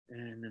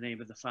In the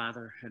name of the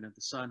Father, and of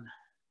the Son,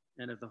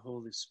 and of the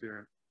Holy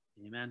Spirit.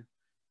 Amen.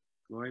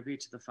 Glory be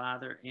to the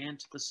Father, and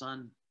to the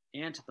Son,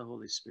 and to the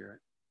Holy Spirit,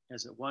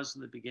 as it was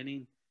in the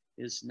beginning,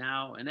 is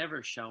now, and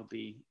ever shall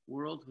be,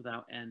 world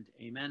without end.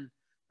 Amen.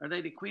 Our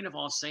Lady, Queen of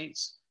all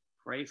saints,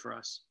 pray for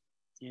us.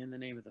 In the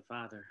name of the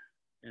Father,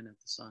 and of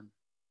the Son,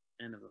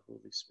 and of the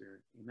Holy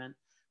Spirit. Amen.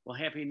 Well,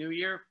 Happy New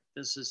Year.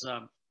 This is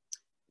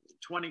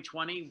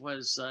 2020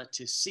 was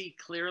to see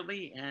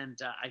clearly, and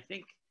I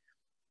think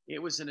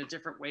it was in a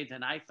different way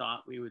than I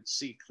thought we would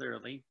see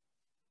clearly.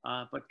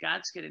 But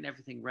God's getting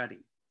everything ready,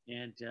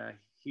 and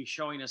he's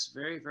showing us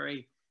very,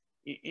 very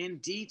in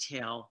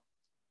detail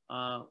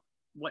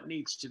what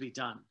needs to be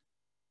done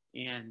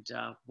and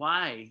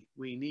why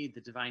we need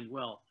the divine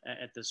will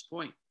at this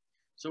point.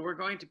 So we're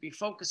going to be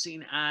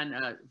focusing on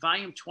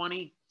volume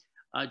 20,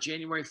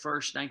 January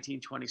 1st,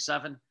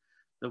 1927,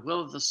 The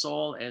Will of the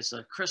Soul as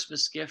a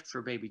Christmas Gift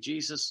for Baby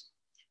Jesus.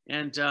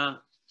 And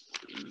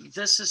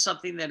this is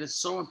something that is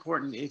so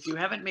important. If you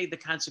haven't made the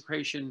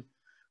consecration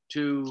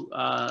to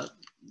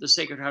the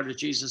Sacred Heart of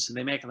Jesus and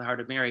the Immaculate Heart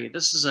of Mary,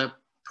 this is a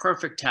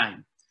perfect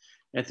time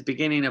at the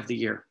beginning of the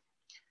year.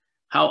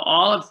 How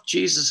all of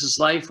Jesus's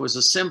life was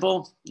a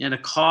symbol and a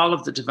call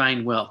of the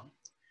divine will.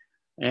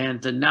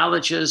 And the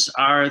knowledges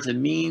are the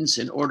means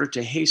in order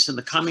to hasten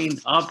the coming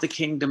of the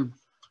kingdom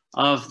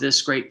of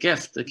this great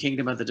gift, the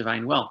kingdom of the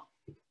divine will.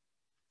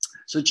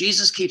 So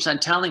Jesus keeps on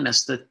telling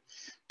us that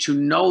to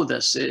know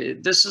this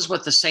is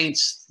what the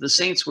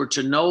saints were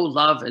to know,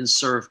 love, and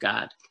serve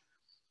God.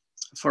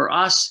 For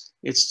us,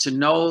 it's to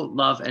know,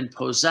 love, and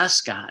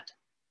possess God.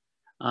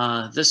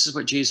 This is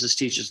what Jesus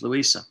teaches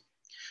Louisa.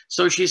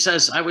 So she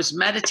says, I was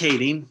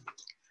meditating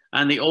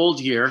on the old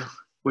year,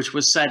 which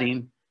was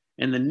setting,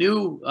 and the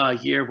new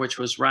year, which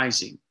was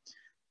rising.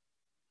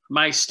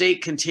 My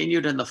state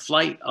continued in the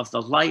flight of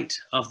the light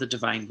of the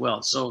divine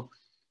will. So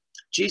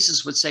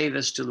Jesus would say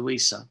this to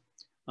Louisa.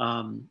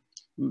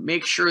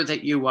 Make sure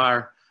that you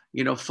are,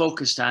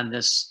 focused on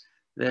this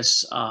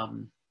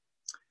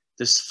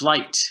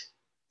flight,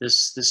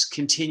 this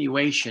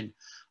continuation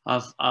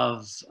of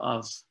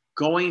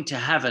going to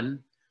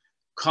heaven,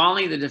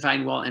 calling the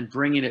divine will, and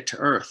bringing it to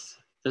earth.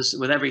 This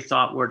with every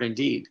thought, word, and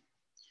deed.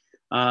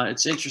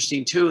 It's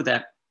interesting too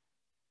that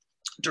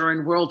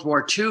during World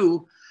War II,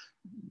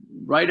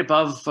 right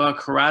above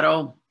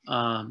Corrado,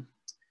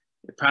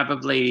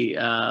 probably.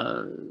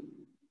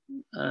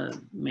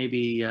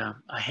 Maybe a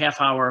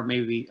half hour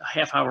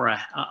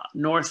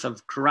north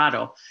of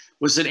Corrado,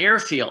 was an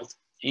airfield,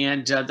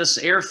 and this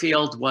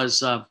airfield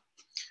was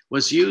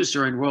used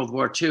during World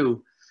War II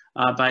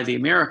by the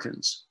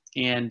Americans.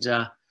 And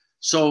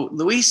so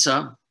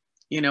Louisa,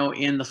 in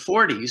the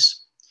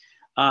 40s,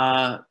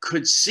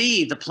 could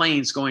see the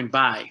planes going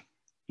by.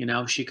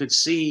 She could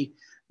see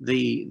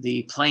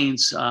the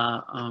planes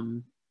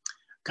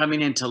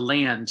coming into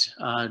land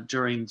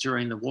during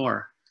the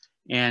war,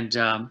 and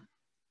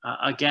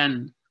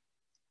again,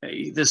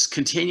 this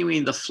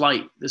continuing the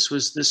flight. This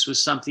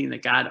was something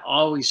that God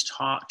always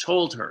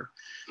told her.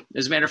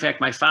 As a matter of fact,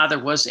 my father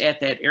was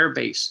at that air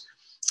base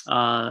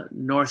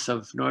north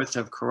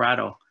of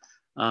Corrado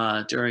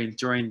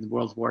during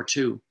World War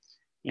II,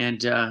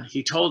 and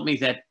he told me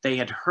that they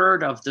had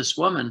heard of this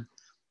woman,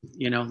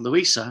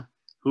 Louisa,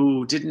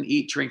 who didn't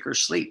eat, drink, or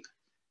sleep.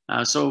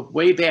 So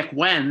way back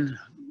when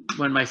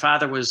my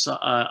father was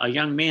a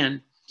young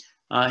man.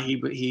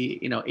 He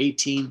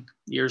 18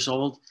 years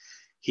old.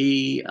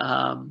 He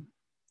heard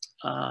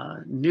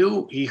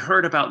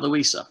about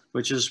Louisa,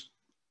 which is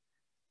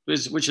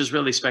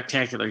really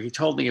spectacular. He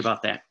told me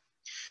about that.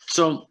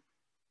 So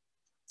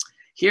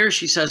here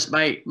she says,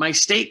 my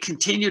state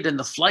continued in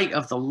the flight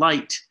of the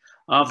light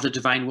of the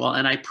divine will,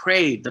 and I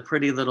prayed, the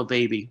pretty little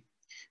baby,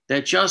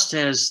 that just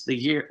as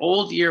the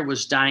old year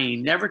was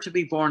dying, never to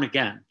be born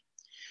again,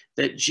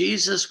 that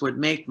Jesus would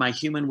make my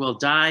human will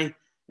die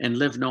and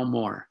live no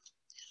more.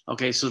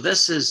 Okay, so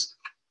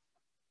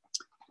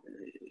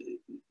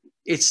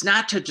it's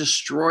not to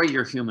destroy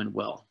your human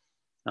will.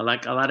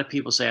 Like a lot of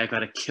people say, I got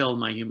to kill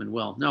my human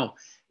will. No,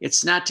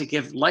 it's not to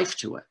give life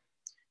to it.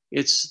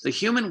 It's the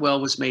human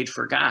will was made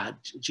for God,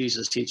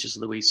 Jesus teaches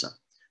Louisa.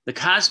 The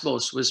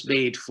cosmos was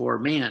made for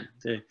man.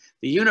 The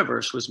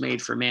universe was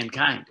made for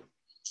mankind.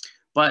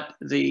 But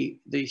the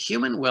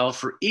human will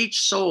for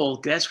each soul,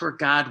 that's where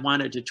God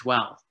wanted to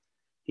dwell.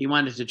 He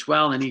wanted to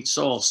dwell in each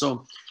soul.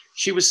 So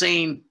she was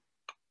saying,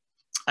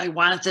 I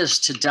want this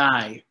to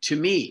die to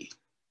me,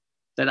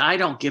 that I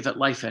don't give it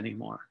life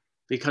anymore,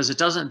 because it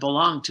doesn't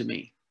belong to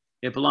me.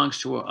 It belongs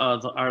to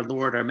our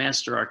Lord, our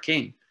Master, our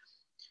King.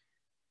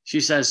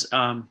 She says,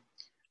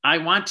 I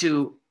want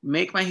to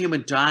make my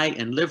human die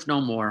and live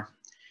no more.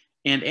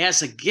 And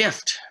as a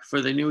gift for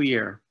the new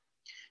year,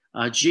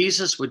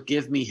 Jesus would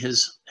give me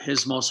his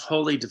most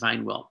holy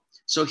divine will.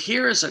 So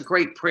here is a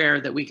great prayer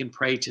that we can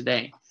pray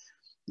today.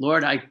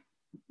 Lord,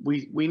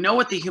 we know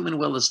what the human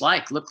will is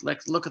like. Look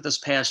at this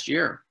past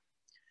year.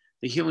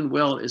 The human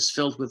will is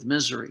filled with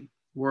misery,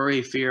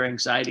 worry, fear,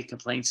 anxiety,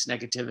 complaints,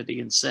 negativity,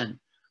 and sin.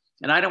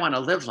 And I don't want to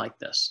live like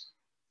this.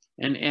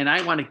 And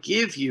I want to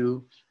give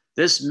you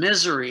this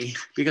misery,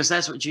 because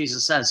that's what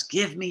Jesus says,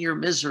 give me your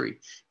misery,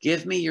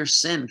 give me your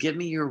sin, give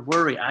me your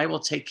worry. I will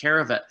take care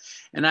of it.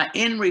 And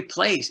in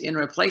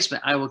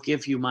replacement, I will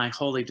give you my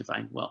holy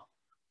divine will.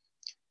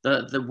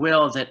 The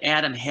will that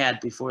Adam had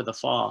before the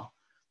fall,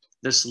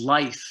 this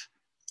life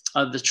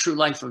of the true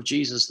life of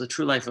Jesus, the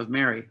true life of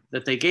Mary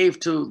that they gave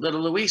to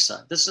little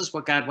Louisa. This is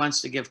what God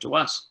wants to give to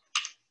us.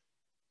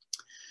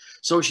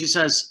 So she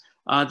says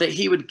that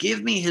he would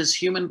give me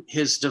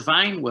his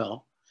divine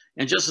will.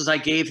 And just as I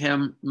gave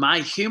him my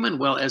human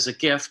will as a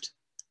gift,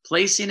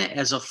 placing it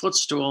as a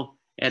footstool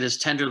at his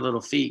tender little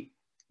feet,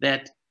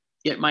 that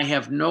it might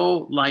have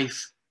no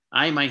life,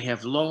 I might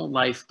have no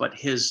life, but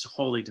his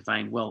holy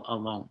divine will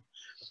alone.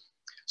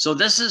 So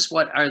this is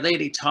what Our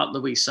Lady taught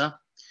Louisa.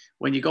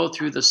 When you go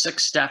through the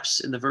 6 steps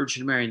in the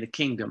Virgin Mary in the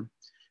kingdom,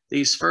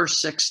 these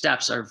first 6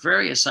 steps are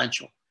very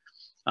essential.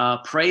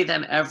 Pray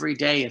them every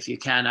day if you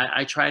can.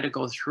 I try to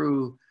go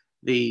through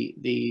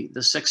the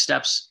 6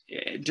 steps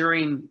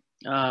during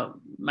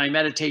my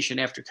meditation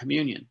after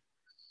communion,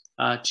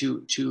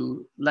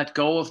 to let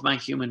go of my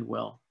human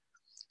will,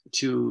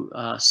 to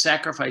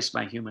sacrifice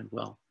my human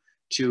will,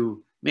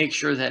 to make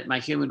sure that my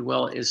human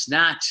will is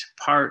not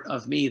part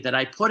of me, that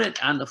I put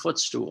it on the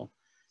footstool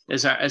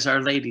as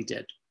Our Lady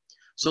did.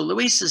 So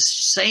Louisa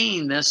is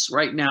saying this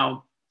right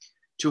now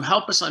to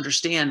help us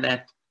understand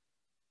that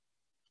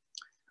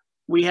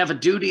we have a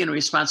duty and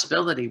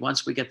responsibility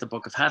once we get the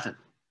Book of Heaven.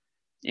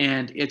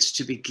 And it's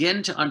to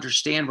begin to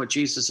understand what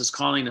Jesus is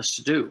calling us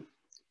to do.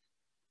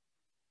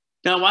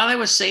 Now, while I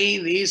was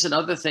saying these and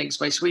other things,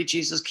 my sweet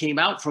Jesus came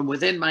out from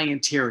within my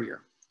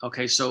interior.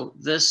 Okay, so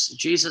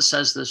Jesus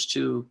says this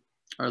to,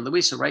 or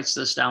Louisa writes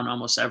this down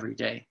almost every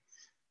day.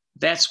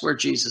 That's where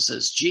Jesus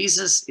is.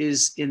 Jesus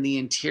is in the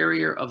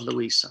interior of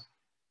Louisa.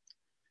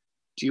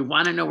 Do you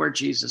want to know where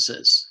Jesus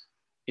is?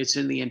 It's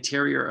in the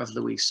interior of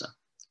Louisa.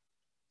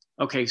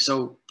 Okay,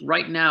 so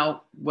right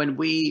now, when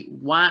we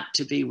want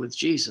to be with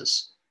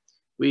Jesus,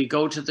 we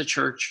go to the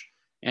church,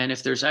 and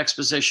if there's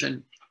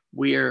exposition,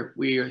 we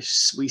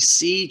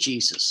see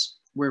Jesus.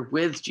 We're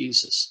with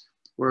Jesus.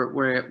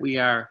 We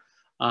are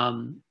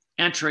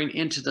entering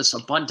into this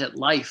abundant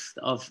life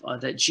of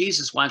that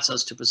Jesus wants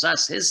us to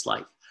possess, his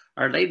life,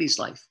 Our Lady's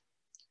life.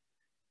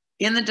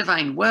 In the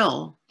divine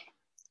will,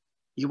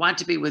 you want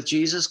to be with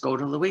Jesus, go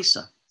to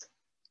Louisa.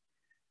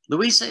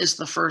 Louisa is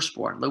the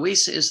firstborn.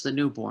 Louisa is the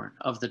newborn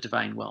of the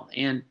divine will.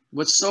 And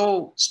what's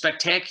so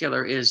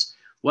spectacular is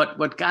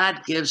what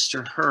God gives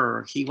to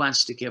her, he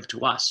wants to give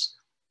to us.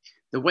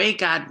 The way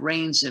God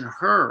reigns in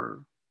her,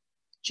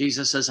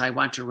 Jesus says, I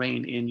want to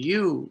reign in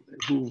you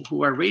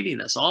who are reading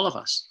this, all of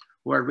us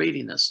who are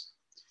reading this.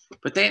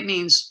 But that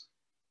means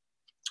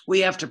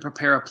we have to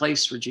prepare a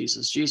place for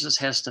Jesus. Jesus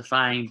has to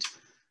find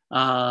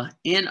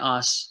in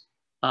us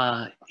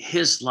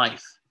his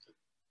life.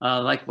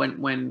 Like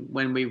when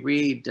we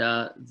read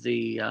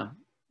the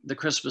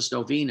Christmas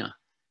novena,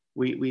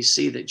 we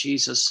see that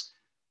Jesus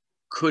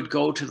could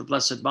go to the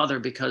Blessed Mother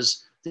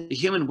because the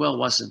human will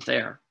wasn't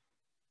there.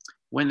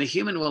 When the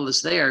human will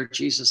is there,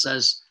 Jesus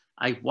says,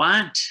 I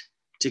want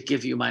to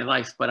give you my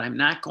life, but I'm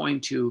not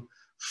going to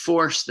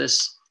force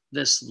this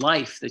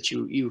life that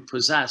you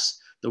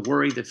possess, the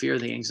worry, the fear,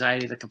 the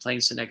anxiety, the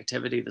complaints, the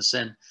negativity, the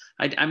sin.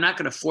 I'm not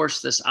going to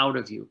force this out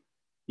of you.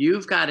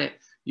 You've got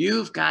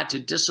to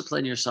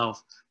discipline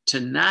yourself to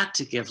not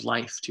to give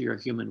life to your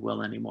human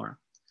will anymore.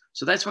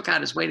 So that's what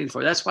God is waiting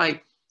for. That's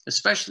why,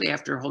 especially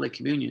after Holy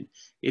Communion,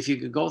 if you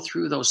could go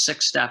through those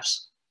 6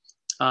 steps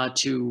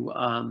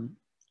to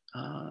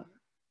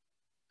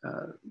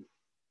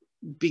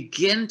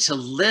begin to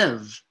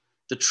live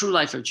the true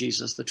life of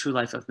Jesus, the true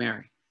life of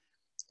Mary,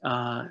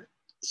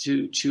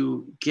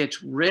 to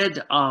get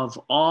rid of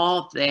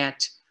all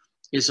that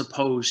is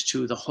opposed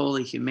to the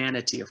holy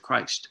humanity of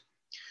Christ.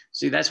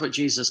 See, that's what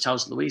Jesus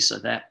tells Louisa,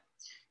 that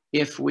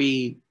if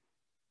we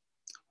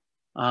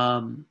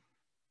don't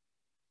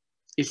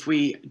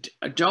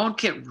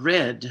get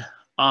rid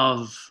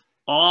of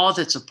all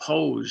that's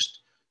opposed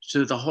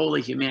to the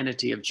holy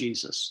humanity of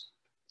Jesus,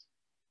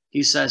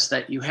 he says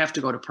that you have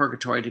to go to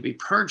purgatory to be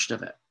purged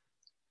of it.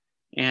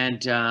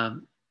 And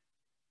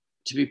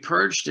to be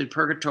purged in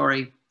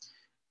purgatory,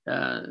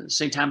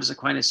 St. Thomas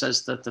Aquinas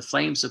says that the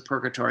flames of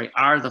purgatory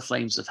are the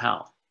flames of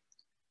hell.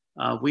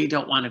 We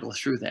don't want to go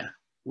through that.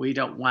 We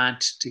don't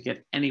want to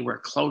get anywhere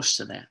close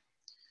to that.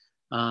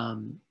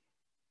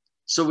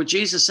 So what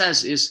Jesus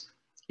says is,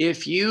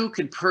 if you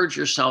can purge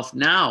yourself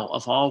now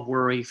of all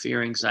worry,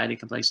 fear, anxiety,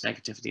 complaints,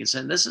 negativity, and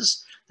sin, this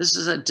is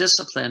a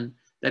discipline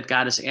that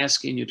God is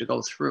asking you to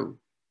go through.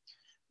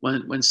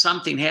 When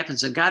something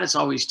happens, and God is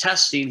always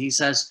testing, he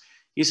says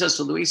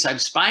to Louisa, I'm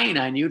spying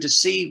on you to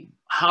see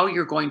how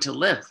you're going to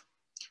live,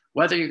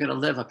 whether you're going to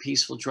live a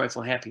peaceful,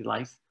 joyful, happy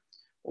life,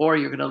 or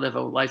you're going to live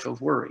a life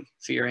of worry,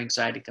 fear,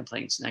 anxiety,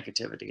 complaints,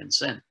 negativity, and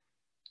sin.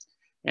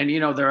 And,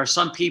 there are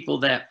some people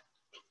that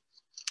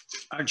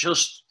are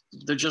just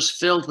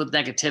filled with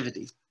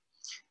negativity.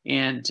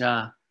 And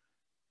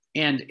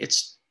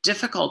it's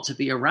difficult to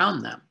be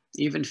around them,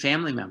 even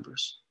family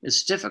members.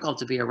 It's difficult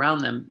to be around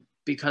them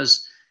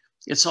because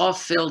it's all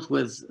filled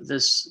with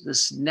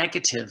this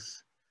negative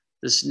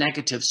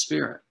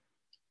spirit.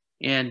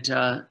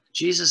 And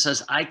Jesus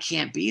says, I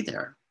can't be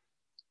there.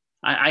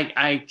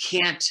 I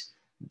can't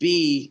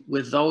be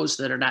with those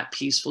that are not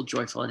peaceful,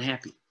 joyful, and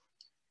happy.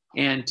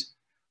 And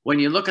when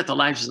you look at the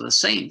lives of the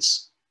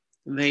saints,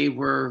 they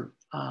were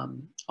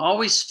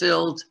always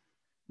filled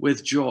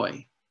with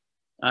joy.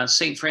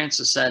 St.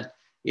 Francis said,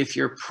 if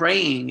you're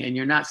praying and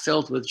you're not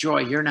filled with joy,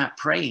 you're not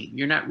praying.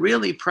 You're not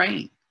really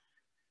praying.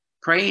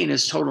 Praying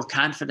is total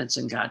confidence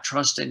in God,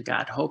 trust in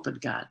God, hope in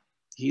God.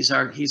 He's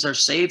our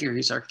Savior.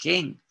 He's our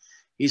King.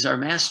 He's our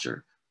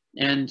Master.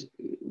 And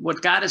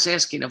what God is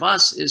asking of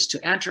us is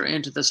to enter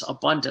into this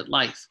abundant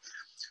life.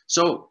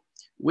 So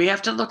we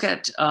have to look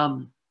at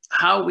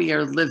how we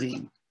are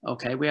living,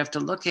 okay? We have to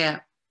look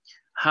at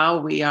how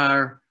we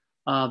are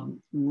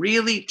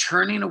really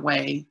turning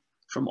away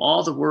from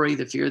all the worry,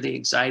 the fear, the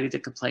anxiety, the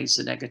complaints,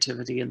 the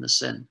negativity, and the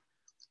sin,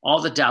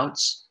 all the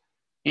doubts,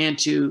 and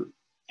to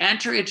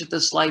enter into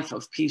this life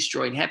of peace,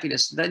 joy, and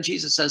happiness. Then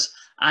Jesus says,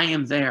 I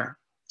am there,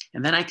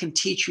 and then I can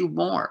teach you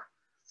more.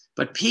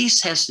 But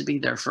peace has to be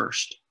there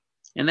first.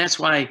 And that's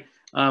why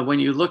when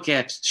you look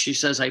at, she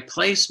says, I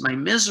place my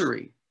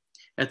misery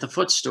at the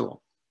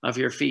footstool of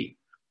your feet.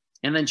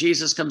 And then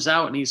Jesus comes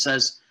out and he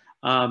says,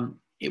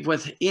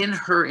 within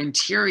her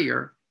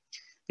interior,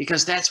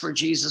 because that's where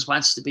Jesus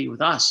wants to be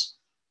with us.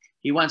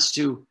 He wants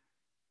to,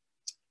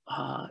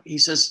 he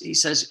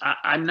says,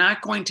 I'm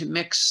not going to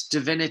mix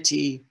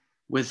divinity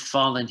with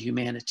fallen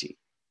humanity,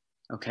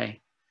 okay?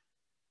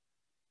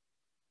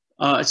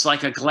 It's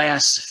like a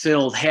glass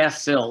filled, half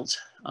filled.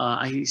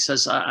 He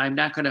says, I'm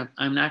not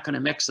gonna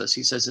mix this.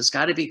 He says, it's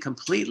got to be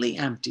completely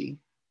empty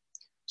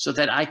so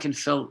that I can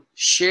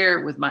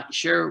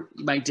share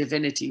my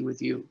divinity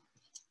with you.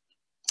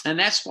 And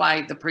that's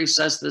why the priest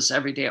says this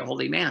every day at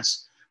Holy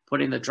Mass,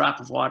 putting the drop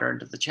of water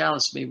into the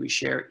chalice, may we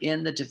share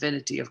in the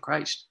divinity of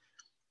Christ.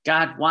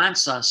 God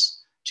wants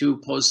us to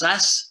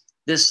possess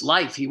this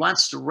life. He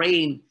wants to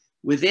reign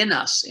within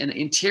us and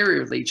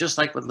interiorly, just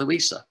like with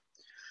Louisa.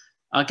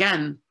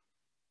 Again,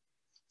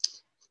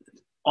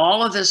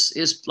 all of this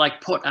is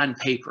like put on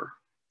paper,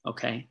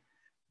 okay?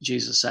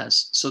 Jesus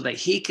says, so that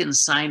he can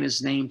sign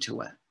his name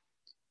to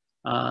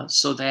it,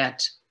 so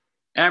that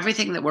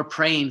everything that we're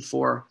praying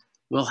for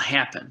will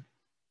happen.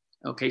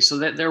 Okay, so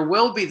that there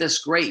will be this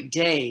great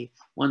day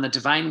when the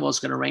divine will is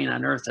going to reign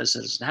on earth as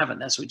it is in heaven.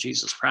 That's what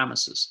Jesus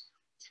promises.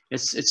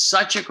 It's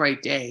such a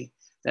great day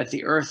that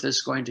the earth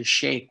is going to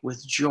shake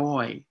with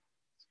joy,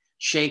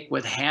 shake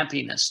with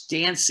happiness,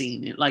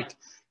 dancing. Like,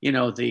 you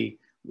know,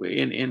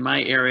 in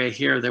my area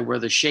here, there were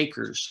the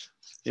Shakers.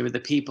 They were the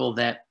people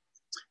that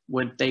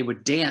they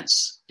would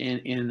dance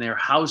in their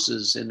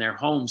houses, in their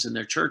homes, in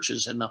their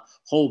churches, and the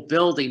whole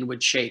building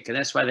would shake. And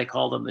that's why they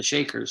called them the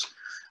Shakers.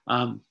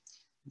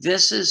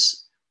 This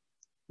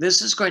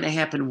is going to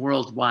happen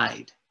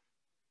worldwide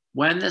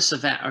when this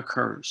event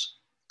occurs.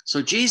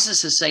 So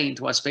Jesus is saying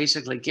to us,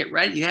 basically, get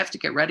ready. You have to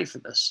get ready for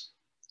this.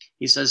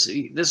 He says,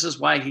 this is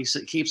why he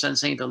keeps on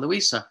saying to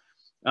Louisa,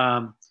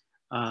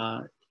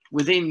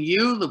 within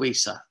you,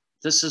 Louisa,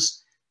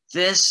 this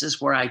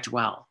is where I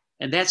dwell.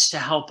 And that's to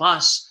help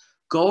us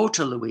go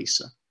to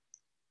Louisa.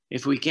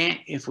 If we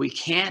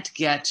can't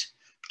get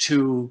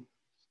to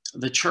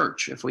the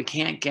church, if we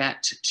can't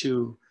get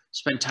to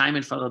spend time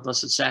in front of the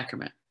Blessed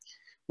Sacrament,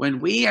 when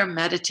we are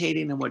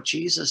meditating on what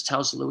Jesus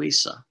tells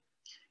Louisa,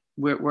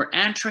 we're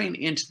entering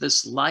into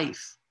this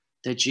life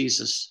that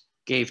Jesus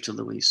gave to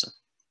Louisa.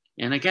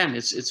 And again,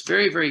 it's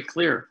very, very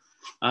clear.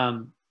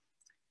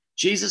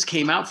 Jesus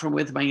came out from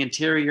within my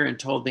interior and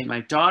told me,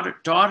 my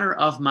daughter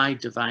of my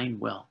divine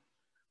will.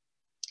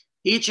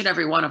 Each and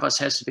every one of us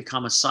has to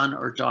become a son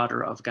or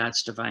daughter of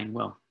God's divine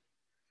will.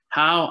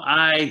 How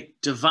I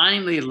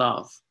divinely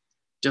love,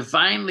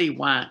 divinely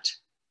want,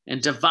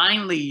 and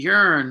divinely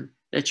yearn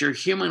that your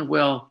human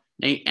will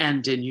may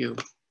end in you,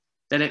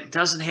 that it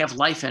doesn't have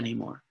life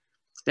anymore,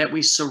 that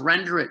we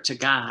surrender it to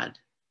God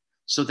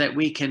so that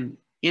we can,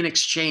 in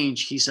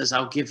exchange, he says,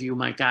 I'll give you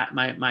my God,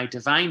 my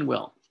divine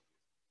will.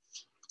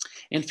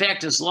 In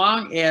fact, as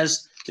long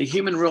as the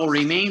human will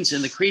remains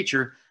in the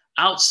creature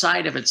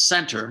outside of its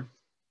center,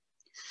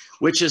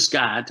 which is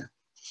God,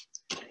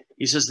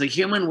 he says the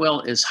human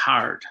will is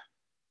hard.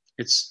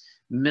 It's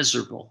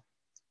miserable.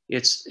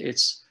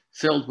 It's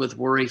filled with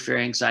worry, fear,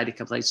 anxiety,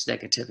 complaints,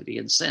 negativity,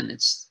 and sin.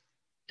 It's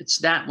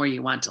not where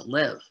you want to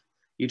live.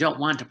 You don't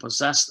want to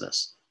possess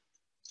this.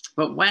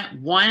 But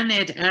when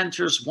it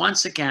enters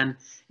once again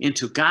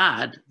into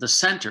God, the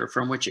center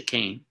from which it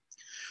came,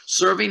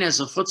 serving as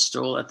a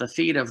footstool at the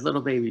feet of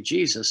little baby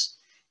Jesus,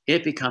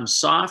 it becomes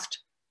soft,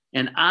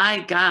 and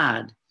I,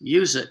 God,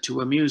 use it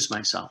to amuse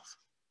myself.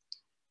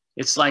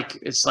 It's like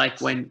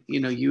when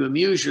you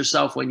amuse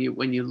yourself when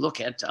you look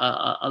at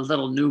a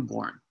little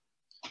newborn.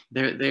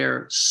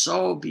 They're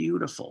so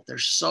beautiful. They're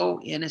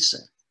so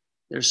innocent.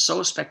 They're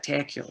so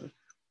spectacular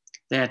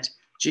that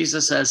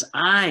Jesus says,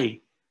 I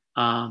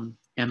am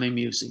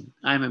amusing.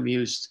 I'm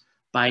amused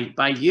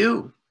by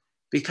you,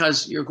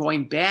 because you're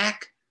going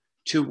back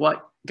to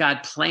what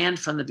God planned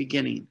from the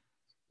beginning.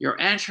 You're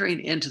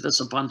entering into this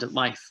abundant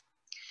life.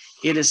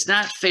 It is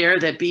not fair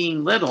that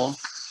being little,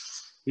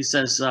 he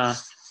says, I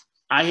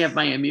have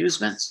my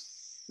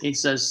amusements. He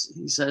says,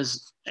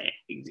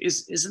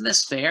 isn't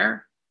this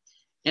fair?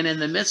 And in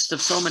the midst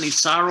of so many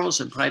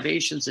sorrows and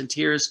privations and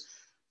tears,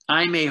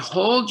 I may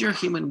hold your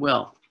human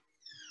will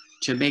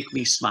to make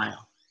me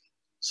smile.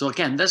 So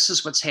again, this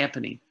is what's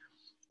happening.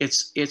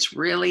 It's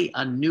really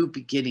a new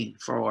beginning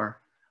for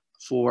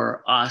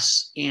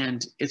us,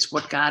 and it's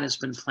what God has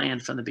been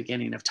planned from the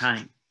beginning of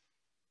time.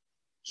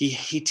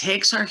 He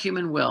takes our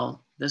human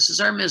will. This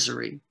is our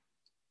misery,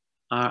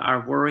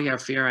 our worry, our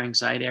fear, our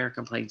anxiety, our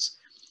complaints,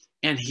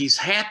 and he's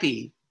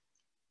happy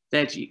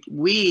that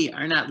we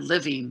are not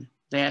living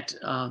that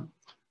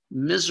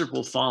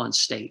miserable fallen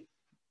state.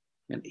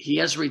 And he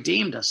has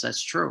redeemed us,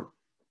 that's true.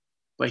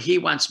 But he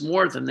wants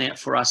more than that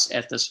for us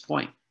at this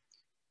point.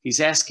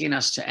 He's asking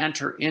us to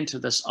enter into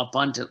this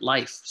abundant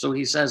life. So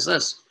he says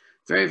this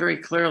very, very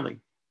clearly.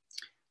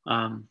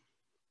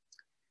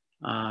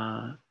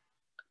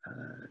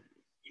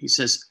 He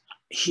says,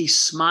 he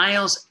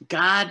smiles.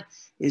 God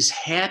is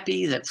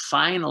happy that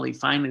finally,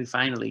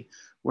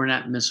 we're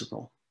not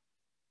miserable.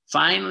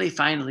 Finally,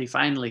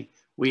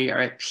 we are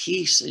at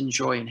peace and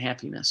joy and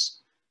happiness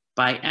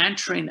by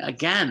entering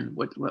again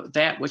with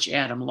that which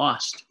Adam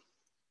lost.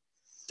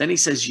 Then he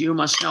says, you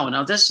must know.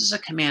 Now, this is a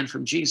command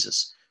from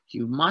Jesus.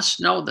 You must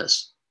know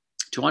this.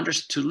 To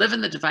live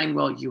in the divine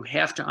will, you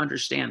have to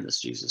understand this,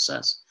 Jesus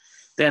says,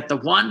 that the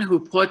one who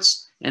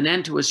puts an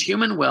end to his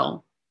human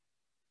will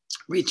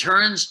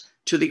returns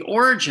to the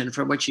origin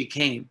from which he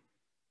came,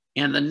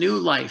 and the new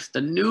life,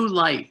 the new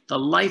light, the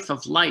life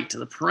of light,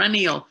 the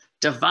perennial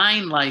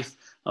divine life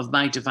of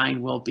my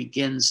divine will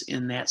begins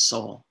in that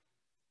soul.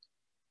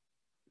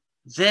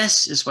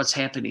 This is what's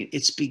happening.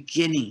 It's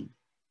beginning.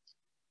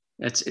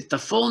 The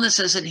fullness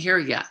isn't here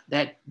yet.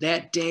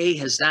 That day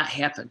has not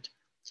happened.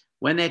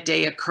 When that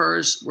day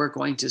occurs, we're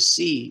going to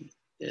see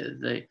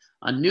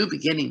a new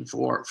beginning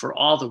for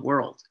all the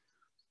world.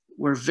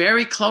 We're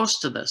very close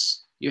to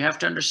this. You have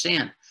to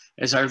understand,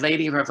 as Our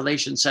Lady of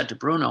Revelation said to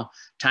Bruno,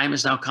 time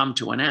has now come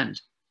to an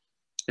end.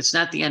 It's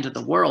not the end of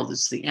the world.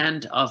 It's the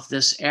end of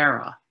this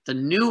era. The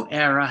new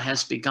era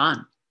has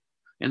begun.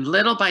 And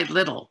little by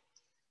little,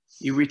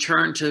 you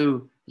return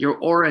to your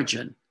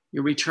origin.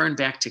 You return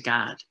back to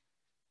God.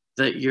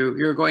 That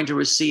you're going to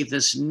receive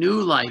this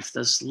new life,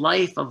 this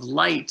life of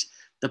light,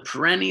 the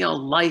perennial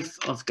life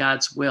of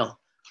God's will.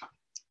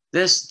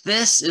 This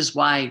is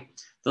why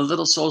the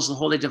little souls of the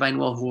Holy Divine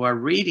Will who are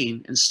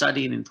reading and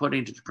studying and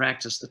putting into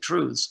practice the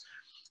truths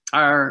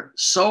are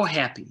so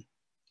happy.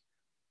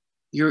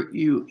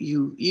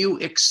 You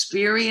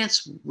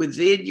experience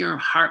within your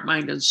heart,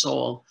 mind, and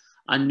soul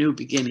a new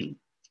beginning.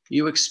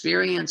 You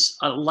experience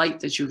a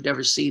light that you've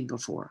never seen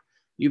before.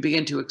 You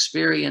begin to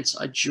experience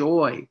a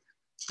joy.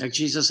 Like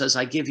Jesus says,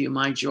 I give you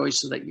my joy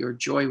so that your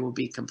joy will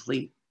be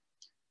complete.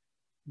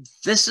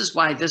 This is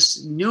why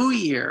this new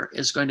year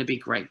is going to be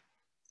great.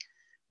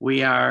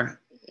 We are,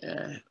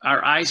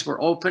 our eyes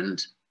were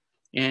opened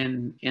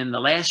in the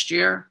last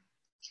year,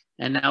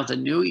 and now the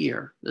new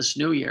year, this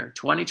new year,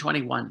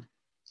 2021.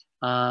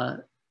 I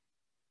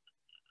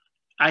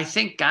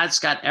think God's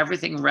got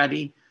everything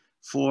ready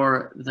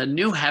for the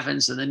new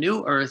heavens and the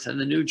new earth and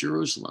the new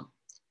Jerusalem.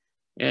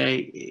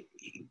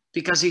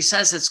 Because he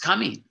says it's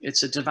coming.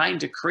 It's a divine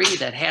decree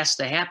that has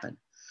to happen.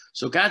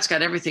 So God's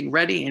got everything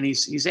ready, and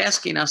he's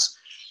asking us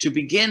to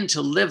begin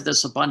to live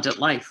this abundant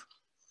life.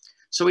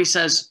 So he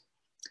says,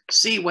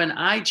 see, when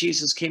I,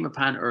 Jesus, came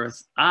upon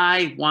earth,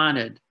 I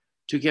wanted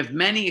to give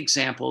many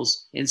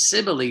examples and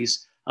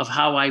similes of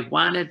how I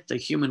wanted the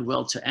human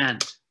will to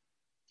end.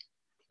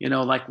 You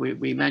know, like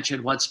we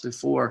mentioned once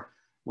before,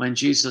 when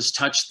Jesus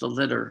touched the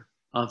litter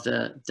of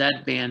the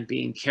dead man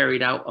being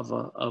carried out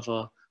of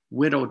a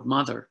widowed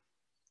mother.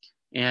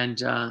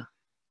 And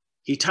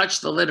he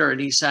touched the litter and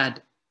he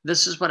said,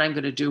 this is what I'm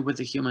going to do with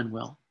the human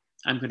will.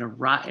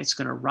 It's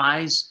going to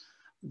rise.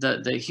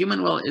 The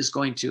human will is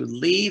going to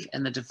leave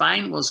and the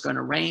divine will is going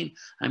to reign.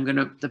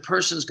 The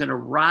person is going to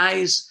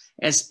rise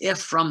as if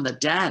from the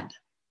dead.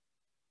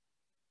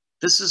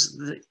 This is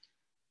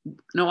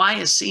no eye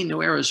has seen,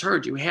 no ear has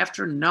heard. You have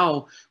to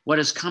know what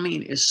is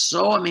coming is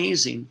so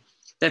amazing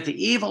that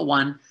the evil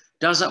one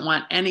doesn't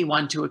want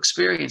anyone to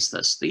experience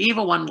this. The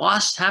evil one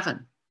lost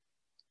heaven.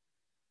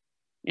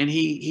 And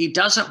he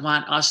doesn't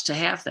want us to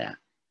have that.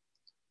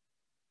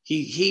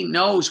 He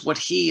knows what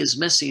he is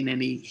missing,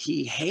 and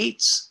he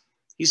hates.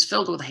 He's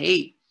filled with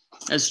hate.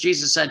 As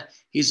Jesus said,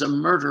 he's a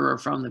murderer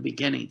from the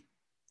beginning.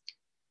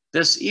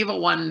 This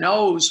evil one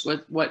knows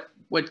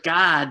what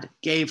God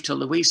gave to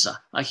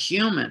Louisa, a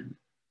human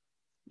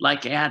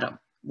like Adam,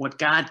 what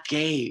God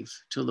gave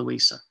to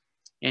Louisa.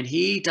 And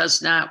he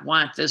does not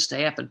want this to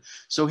happen.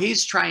 So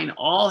he's trying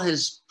all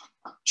his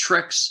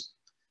tricks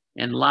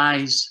and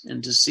lies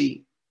and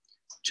deceit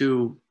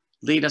to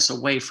lead us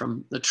away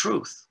from the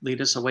truth,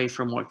 lead us away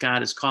from what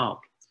God has called.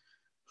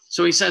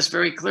 So he says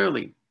very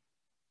clearly,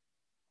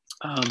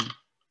 I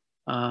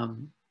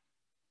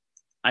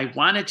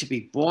wanted to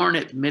be born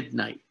at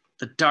midnight,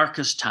 the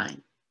darkest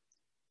time.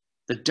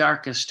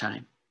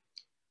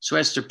 so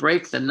as to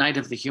break the night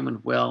of the human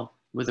will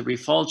with the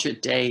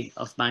refulgent day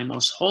of my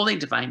most holy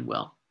divine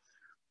will.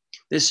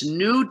 This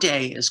new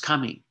day is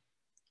coming.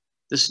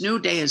 This new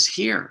day is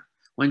here.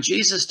 When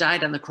Jesus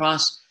died on the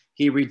cross,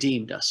 he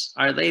redeemed us.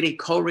 Our Lady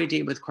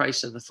co-redeemed with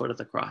Christ at the foot of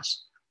the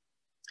cross.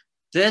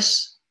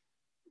 This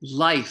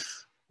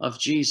life of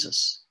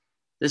Jesus,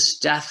 this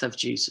death of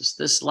Jesus,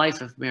 this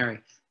life of Mary,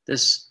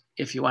 this,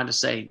 if you want to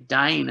say,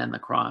 dying on the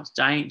cross,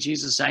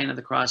 Jesus dying on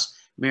the cross,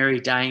 Mary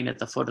dying at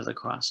the foot of the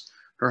cross.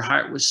 Her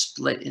heart was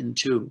split in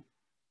two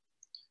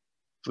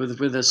with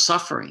the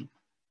suffering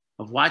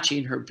of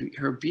watching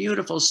her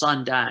beautiful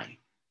son die.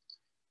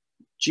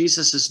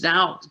 Jesus is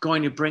now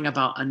going to bring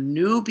about a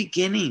new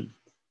beginning.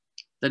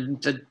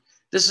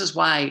 This is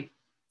why,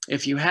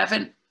 if you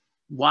haven't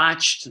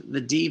watched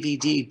the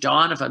DVD,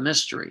 Dawn of a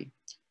Mystery,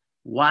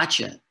 watch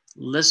it.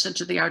 Listen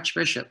to the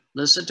Archbishop.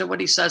 Listen to what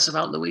he says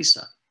about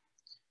Luisa.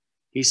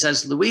 He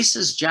says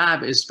Luisa's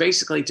job is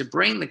basically to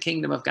bring the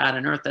kingdom of God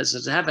on earth as it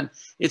is in heaven.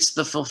 It's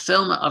the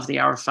fulfillment of the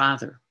Our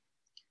Father.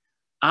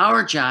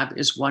 Our job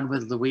is one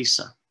with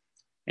Luisa.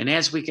 And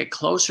as we get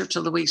closer to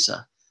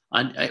Luisa,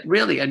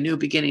 really a new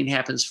beginning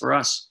happens for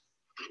us.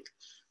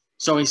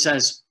 So he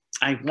says,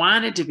 I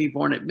wanted to be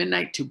born at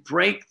midnight to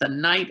break the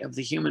night of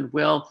the human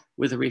will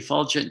with a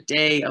refulgent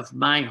day of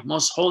my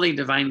most holy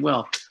divine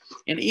will.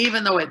 And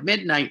even though at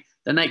midnight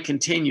the night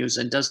continues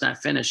and does not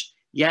finish,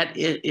 yet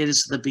it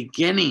is the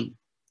beginning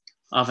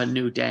of a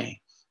new day.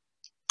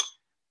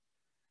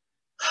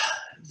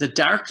 The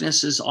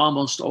darkness is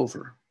almost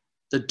over.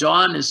 The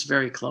dawn is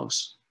very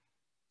close.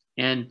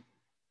 And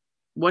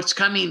what's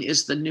coming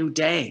is the new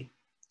day.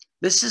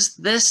 This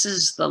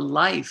is the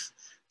life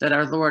that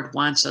our Lord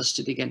wants us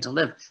to begin to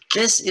live.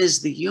 This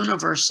is the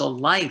universal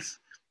life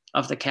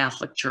of the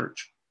Catholic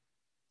Church.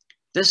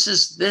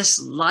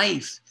 This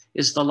life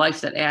is the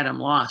life that Adam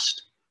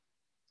lost.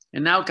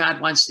 And now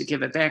God wants to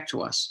give it back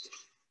to us.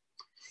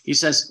 He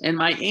says, and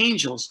my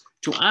angels,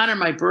 to honor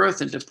my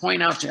birth and to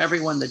point out to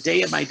everyone the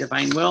day of my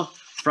divine will,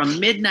 from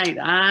midnight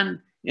on,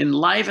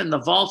 enliven the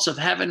vaults of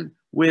heaven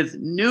with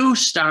new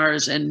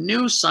stars and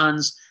new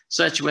suns,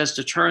 such as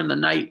to turn the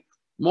night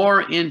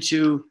more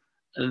into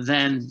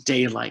than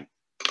daylight,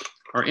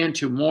 or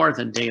into more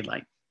than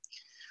daylight.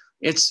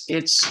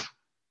 It's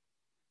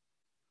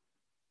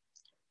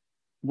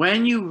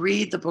when you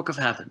read the book of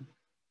heaven,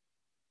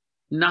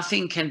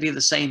 nothing can be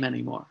the same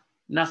anymore.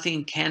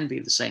 Nothing can be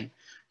the same.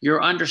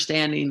 Your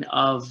understanding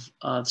of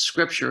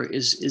scripture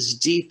is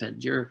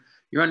deepened. Your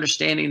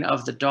understanding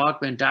of the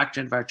dogma and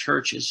doctrine of our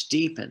church is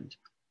deepened.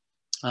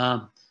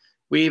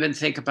 We even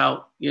think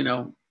about,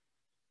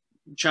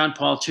 John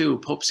Paul II,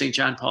 Pope St.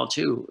 John Paul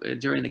II,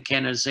 during the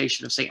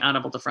canonization of St.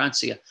 Annibal de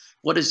Francia.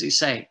 What does he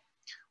say?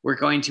 We're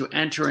going to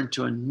enter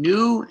into a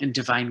new and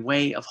divine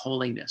way of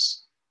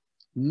holiness.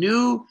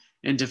 New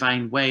and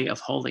divine way of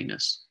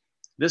holiness.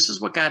 This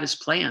is what God has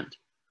planned.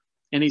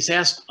 And he's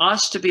asked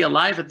us to be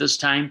alive at this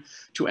time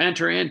to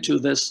enter into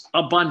this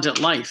abundant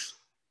life.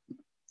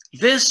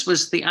 This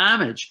was the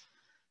homage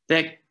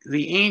that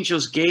the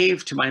angels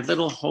gave to my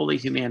little holy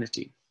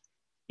humanity,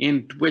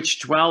 in which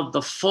dwelled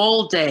the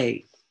full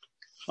day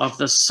of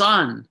the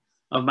Son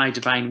of my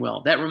divine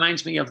will. That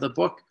reminds me of the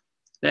book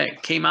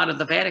that came out of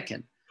the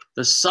Vatican,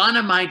 The Son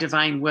of My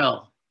Divine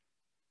Will,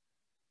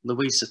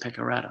 Luisa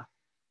Piccarreta.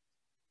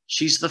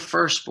 She's the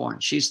firstborn.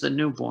 She's the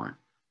newborn.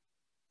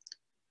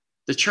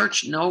 The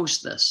church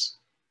knows this.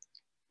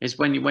 It's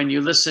when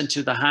you listen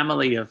to the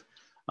homily of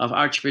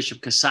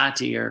Archbishop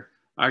Casati or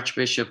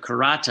Archbishop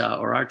Carata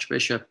or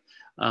Archbishop,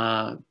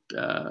 I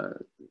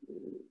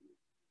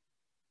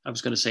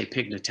was going to say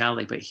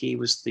Pignatelli, but he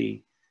was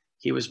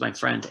my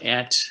friend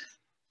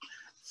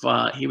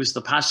he was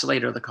the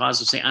postulator of the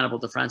cause of St. Annibal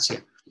de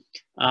Francia.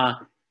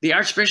 The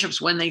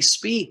archbishops, when they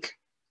speak,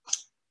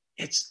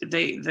 it's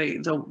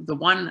the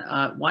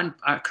one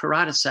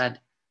Carata said,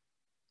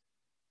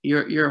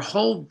 your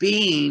whole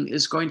being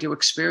is going to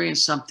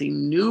experience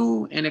something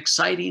new and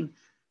exciting.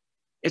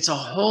 It's a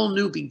whole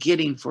new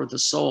beginning for the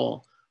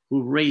soul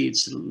who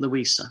reads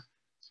Luisa.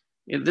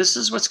 And this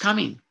is what's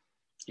coming.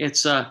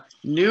 It's a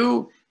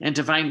new and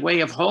divine way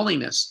of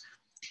holiness.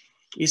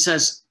 He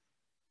says,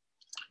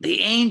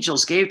 the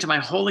angels gave to my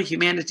holy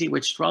humanity,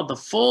 which dwelled the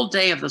full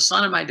day of the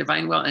Son of my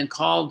divine will, and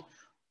called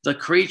the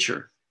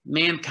creature,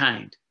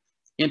 mankind,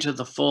 into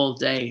the full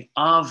day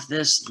of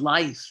this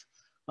life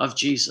of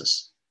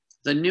Jesus,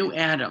 the new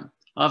Adam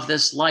of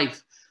this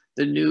life,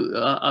 the new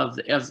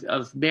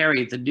of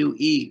Mary, the new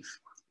Eve.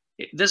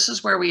 This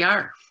is where we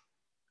are.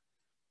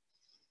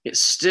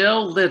 It's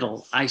still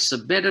little. I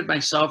submitted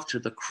myself to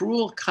the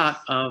cruel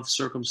cut of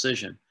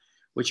circumcision,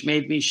 which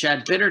made me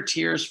shed bitter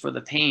tears for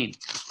the pain.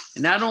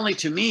 And not only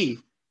to me,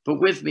 but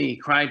with me,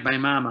 cried my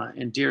mama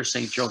and dear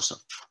St. Joseph.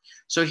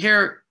 So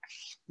here,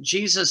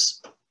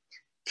 Jesus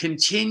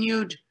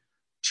continued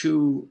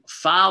to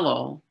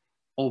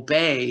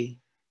obey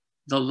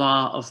the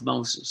law of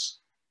Moses.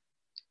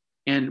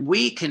 And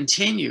we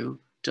continue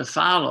to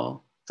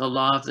follow the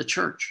law of the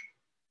church.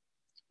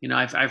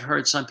 I've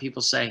heard some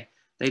people say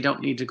they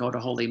don't need to go to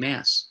Holy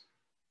Mass.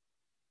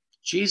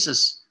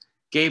 Jesus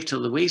gave to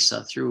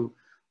Louisa through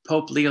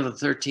Pope Leo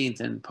XIII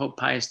and Pope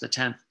Pius X,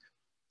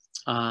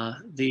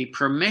 the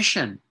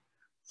permission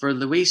for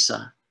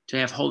Louisa to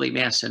have Holy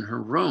Mass in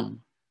her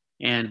room,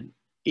 and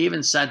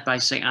even said by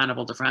St.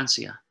 Annibal de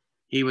Francia,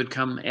 he would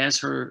come as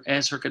her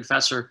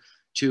confessor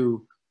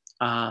to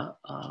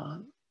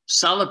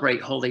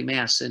celebrate Holy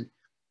Mass. And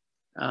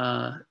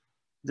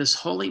this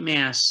Holy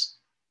Mass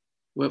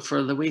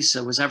for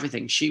Louisa was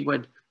everything. She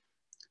would,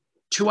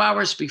 2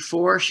 hours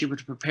before, she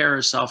would prepare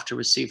herself to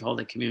receive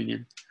Holy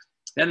Communion,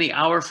 then the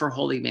hour for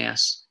Holy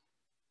Mass,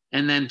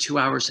 and then 2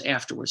 hours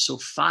afterwards. So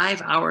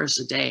 5 hours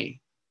a day,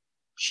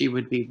 she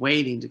would be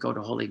waiting to go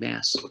to Holy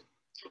Mass.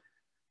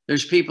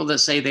 There's people that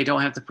say they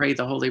don't have to pray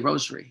the Holy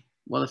Rosary.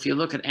 Well, if you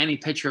look at any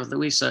picture of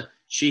Louisa,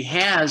 she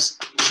has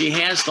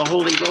the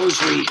Holy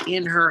Rosary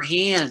in her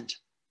hand.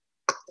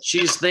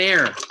 She's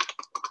there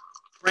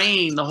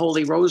praying the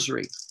Holy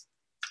Rosary.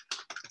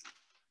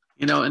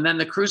 You know, and then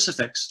the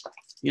crucifix,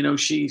 you know,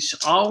 she's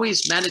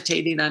always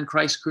meditating on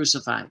Christ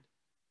crucified.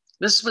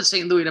 This is what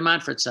St. Louis de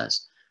Montfort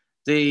says.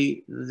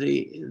 The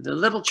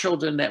little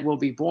children that will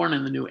be born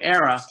in the new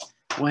era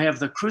will have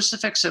the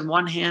crucifix in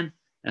one hand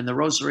and the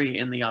rosary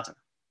in the other.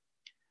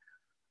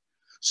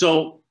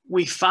 So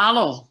we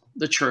follow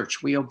the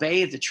church, we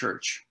obey the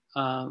church.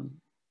 And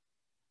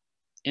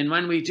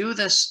when we do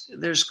this,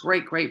 there's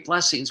great, great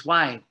blessings.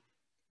 Why?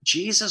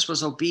 Jesus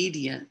was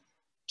obedient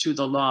to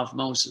the law of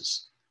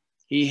Moses.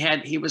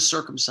 He was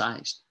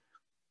circumcised.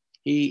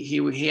 He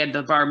had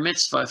the bar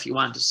mitzvah, if you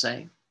want to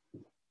say.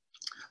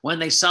 When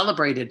they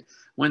celebrated,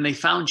 when they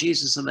found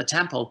Jesus in the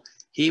temple,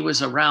 he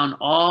was around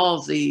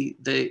all the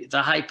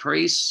high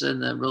priests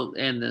and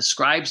the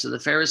scribes of the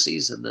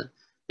Pharisees, and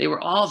they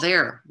were all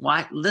there,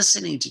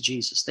 listening to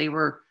Jesus. They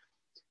were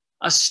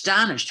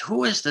astonished.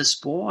 Who is this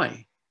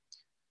boy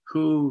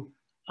who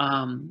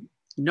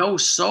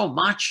knows so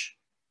much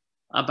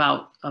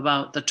about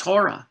the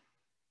Torah?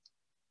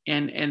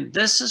 And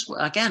this is,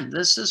 again,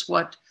 this is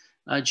what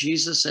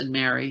Jesus and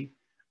Mary,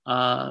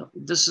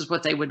 this is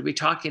what they would be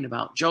talking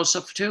about.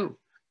 Joseph too,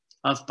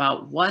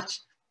 about what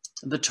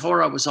the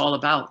Torah was all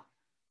about.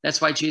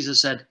 That's why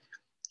Jesus said,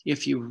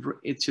 if you,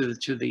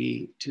 to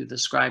the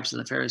scribes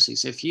and the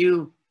Pharisees, if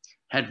you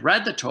had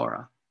read the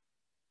Torah,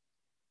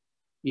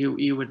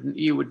 you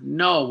would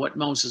know what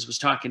Moses was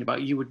talking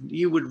about. You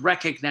would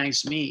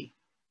recognize me.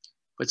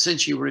 But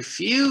since you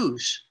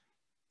refuse,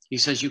 he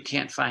says, you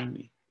can't find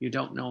me. You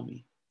don't know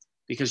me.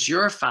 Because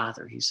your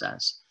father, he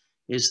says,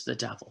 is the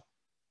devil.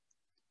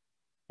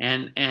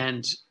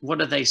 And what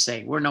do they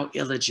say? We're no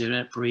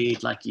illegitimate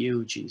breed like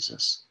you,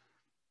 Jesus.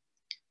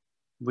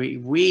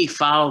 We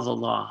follow the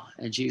law.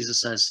 And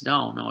Jesus says,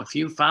 no, if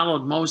you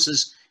followed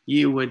Moses,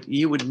 you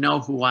would know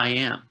who I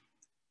am.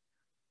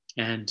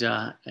 And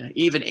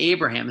even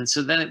Abraham. And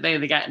so then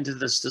they got into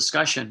this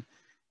discussion,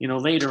 you know,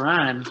 later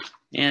on,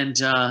 and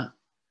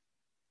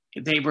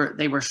they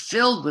were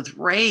filled with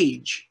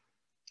rage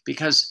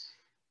because,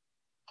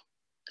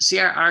 see,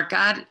 our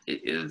God,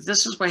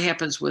 this is what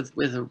happens with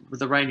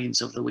the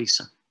writings of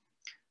Louisa.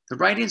 The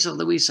writings of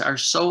Louisa are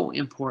so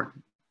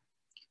important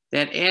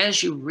that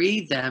as you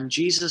read them,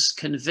 Jesus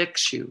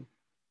convicts you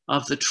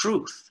of the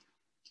truth.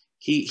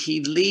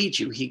 He leads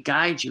you, he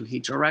guides you, he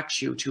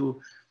directs you to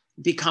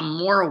become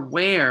more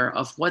aware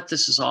of what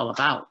this is all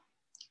about.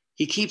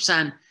 He keeps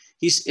on,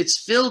 it's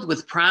filled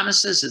with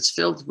promises, it's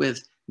filled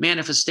with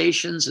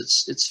manifestations,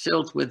 it's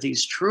filled with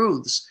these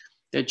truths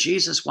that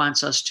Jesus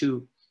wants us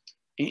to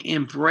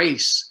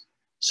embrace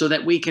so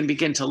that we can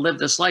begin to live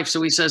this life.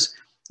 So he says,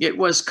 it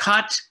was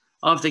cut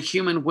of the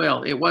human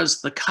will. It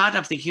was the cut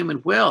of the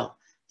human will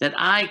that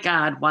I,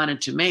 God,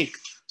 wanted to make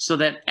so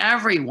that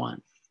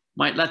everyone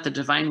might let the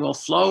divine will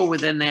flow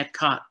within that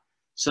cut,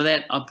 so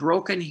that a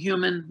broken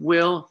human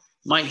will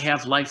might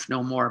have life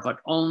no more, but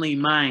only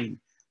mine,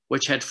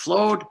 which had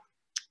flowed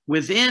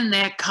within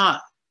that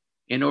cut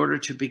in order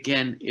to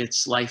begin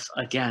its life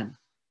again.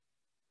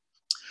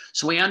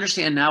 So we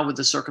understand now what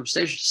the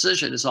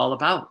circumcision is all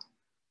about.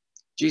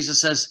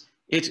 Jesus says,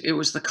 it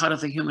was the cut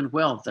of the human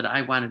will that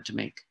I wanted to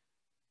make.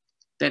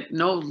 That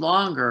no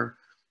longer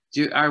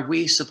are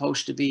we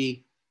supposed to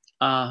be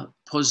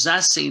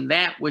possessing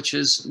that which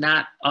is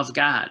not of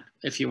God,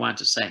 if you want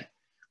to say.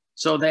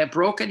 So that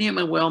broken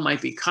human will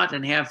might be cut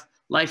and have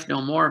life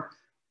no more,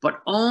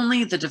 but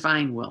only the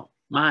divine will,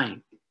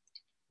 mine,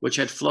 which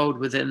had flowed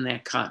within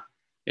that cut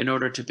in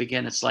order to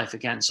begin its life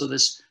again. So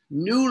this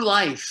new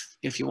life,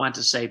 if you want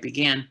to say,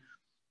 began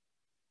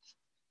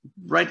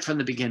right from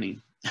the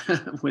beginning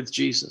with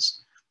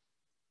Jesus.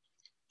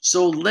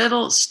 So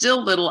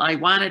still little, I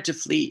wanted to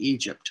flee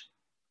Egypt.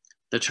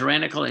 The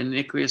tyrannical,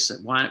 iniquitous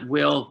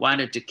will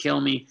wanted to kill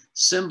me,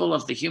 symbol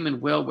of the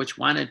human will which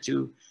wanted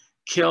to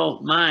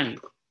kill mine.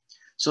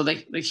 So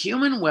the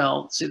human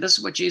will, see, this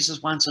is what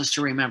Jesus wants us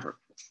to remember.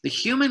 The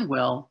human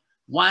will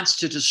wants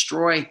to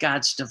destroy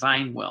God's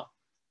divine will.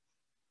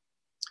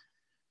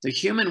 The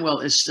human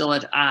will is still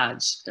at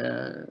odds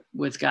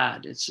with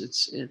God.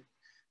 It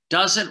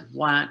doesn't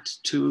want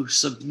to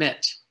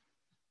submit.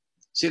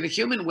 See, the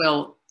human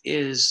will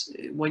is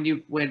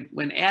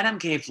when Adam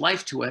gave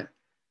life to it,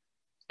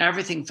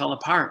 everything fell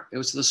apart. It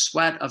was the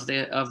sweat of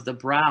the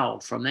brow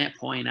from that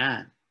point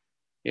on.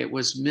 It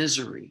was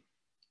misery.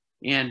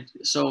 And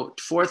so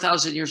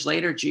 4,000 years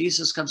later,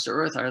 Jesus comes to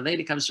earth. Our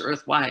Lady comes to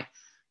earth. Why?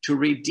 To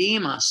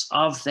redeem us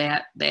of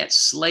that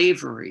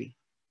slavery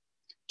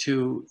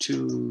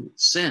to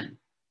sin.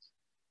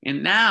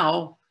 And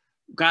now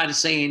God is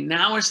saying,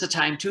 now is the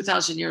time,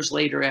 2,000 years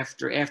later,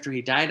 after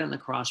he died on the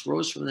cross,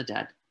 rose from the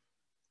dead.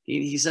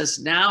 He says,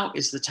 now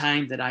is the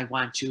time that I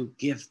want to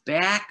give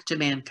back to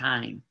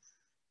mankind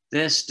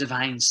this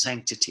divine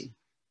sanctity.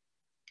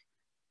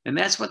 And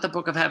that's what the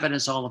Book of Heaven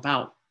is all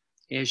about.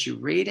 As you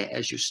read it,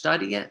 as you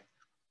study it,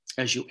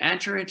 as you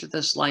enter into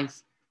this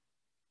life,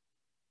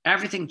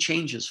 everything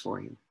changes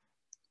for you.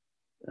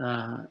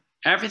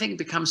 Everything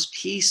becomes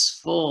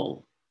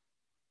peaceful,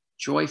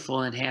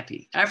 joyful, and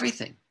happy.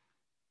 Everything,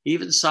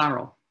 even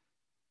sorrow.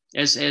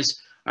 As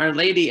Our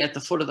Lady at the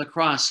foot of the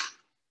cross,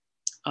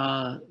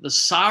 the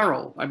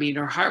sorrow, I mean,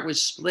 her heart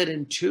was split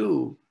in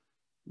two,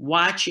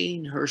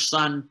 watching her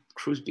son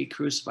be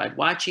crucified,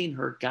 watching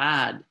her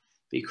God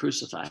be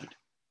crucified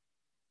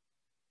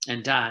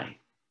and die.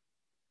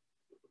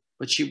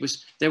 But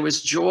there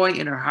was joy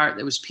in her heart,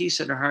 there was peace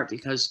in her heart,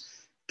 because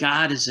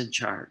God is in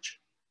charge.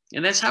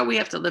 And that's how we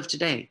have to live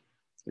today.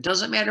 It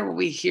doesn't matter what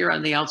we hear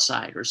on the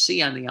outside or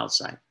see on the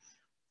outside.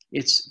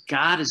 It's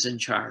God is in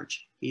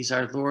charge. He's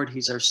our Lord,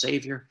 he's our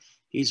Savior,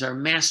 he's our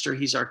Master,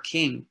 he's our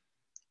King.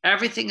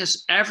 Everything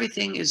is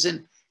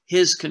in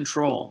his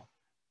control.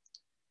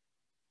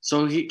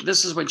 So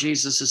this is what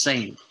Jesus is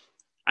saying.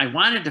 I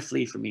wanted to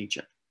flee from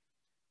Egypt.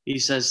 He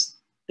says,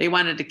 they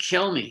wanted to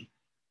kill me.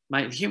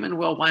 My human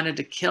will wanted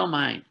to kill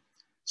mine.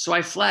 So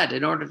I fled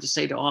in order to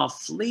say to all,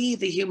 flee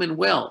the human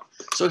will.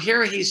 So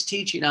here he's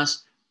teaching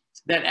us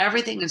that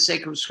everything in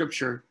sacred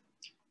scripture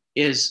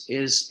is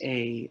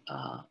a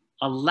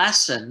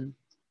lesson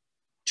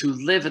to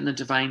live in the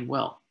divine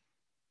will.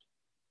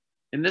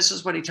 And this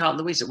is what he taught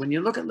Louisa. When you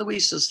look at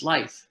Louisa's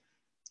life,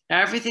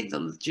 everything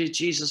that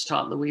Jesus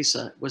taught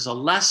Louisa was a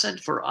lesson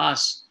for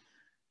us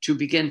to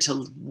begin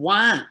to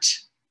want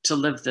to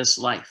live this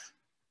life.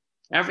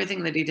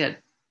 Everything that he did.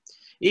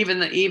 Even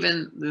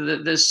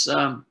this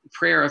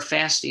prayer of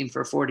fasting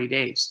for 40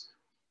 days.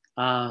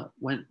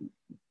 When,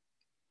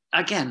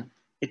 again,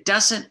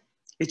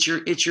 it's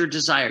your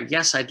desire.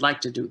 Yes, I'd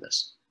like to do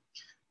this.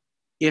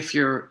 If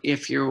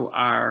you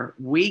are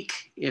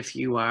weak, if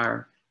you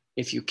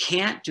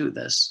can't do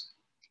this,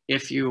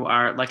 if you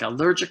are like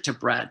allergic to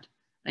bread,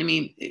 I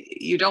mean,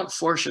 you don't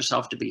force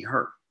yourself to be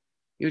hurt.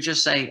 You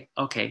just say,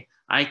 okay,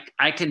 I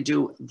can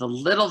do the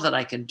little that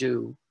I can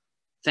do.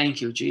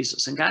 Thank you,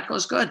 Jesus. And God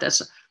goes, good.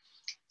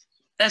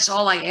 That's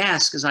all I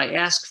ask, is I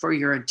ask for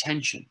your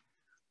intention,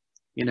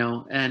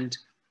 and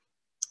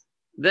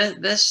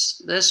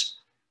this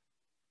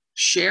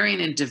sharing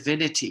in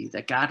divinity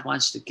that God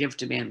wants to give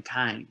to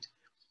mankind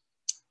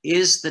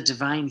is the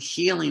divine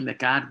healing that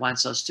God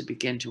wants us to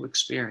begin to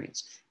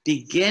experience.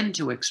 It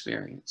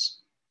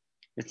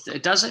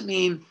doesn't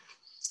mean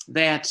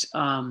that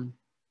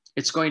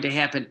it's going to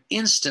happen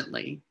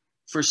instantly.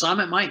 For some,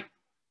 it might.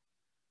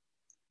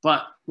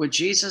 But what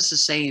Jesus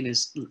is saying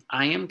is,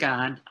 I am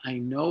God. I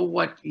know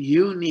what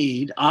you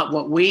need,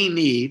 what we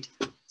need.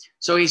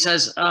 So he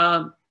says,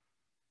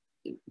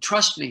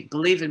 trust me,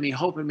 believe in me,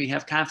 hope in me,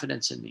 have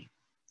confidence in me.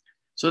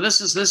 So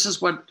this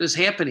is what is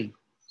happening.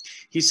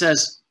 He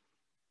says,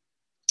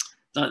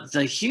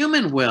 the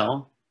human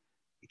will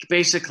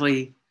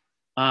basically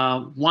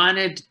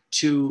wanted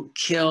to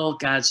kill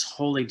God's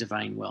holy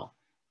divine will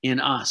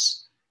in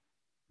us.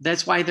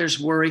 That's why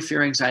there's worry,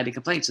 fear, anxiety,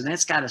 complaints, and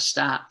that's got to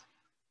stop.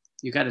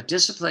 You got to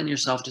discipline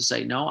yourself to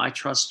say, no, I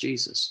trust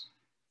Jesus.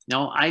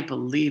 No, I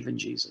believe in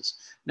Jesus.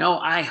 No,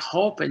 I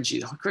hope in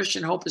Jesus.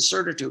 Christian hope is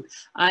certitude.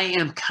 I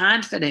am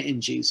confident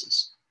in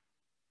Jesus.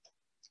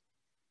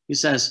 He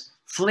says,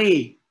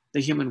 flee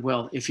the human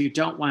will if you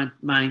don't want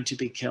mine to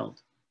be killed.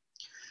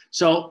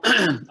 So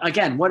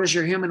again, what is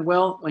your human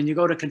will? When you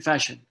go to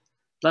confession,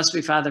 blessed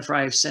be Father, for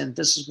I have sinned.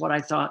 This is what I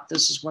thought.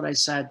 This is what I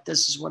said.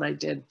 This is what I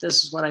did.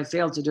 This is what I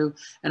failed to do.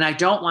 And I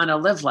don't want to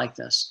live like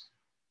this.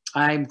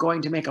 I'm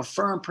going to make a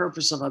firm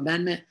purpose of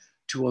amendment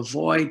to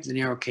avoid the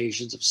narrow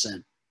occasions of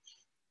sin.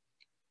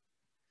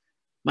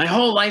 My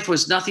whole life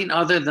was nothing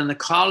other than the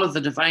call of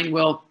the divine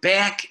will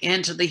back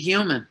into the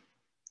human.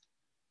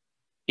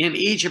 In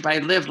Egypt, I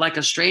lived like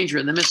a stranger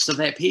in the midst of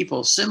that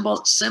people.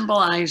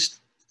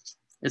 Symbolized,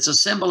 it's a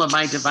symbol of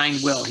my divine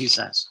will, he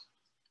says,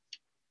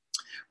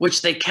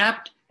 which they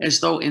kept as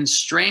though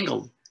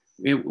strangled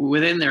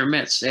within their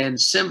midst,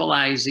 and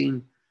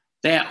symbolizing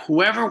that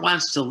whoever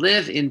wants to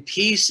live in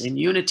peace and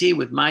unity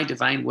with my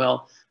divine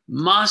will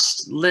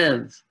must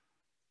live.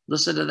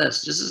 Listen to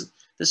this. This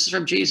is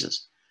from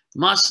Jesus.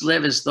 Must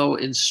live as though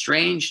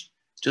estranged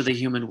to the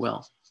human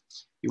will.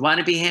 You want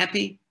to be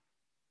happy?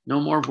 No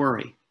more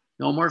worry,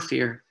 no more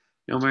fear,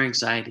 no more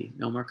anxiety,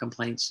 no more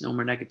complaints, no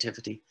more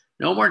negativity,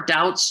 no more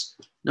doubts,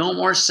 no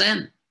more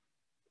sin.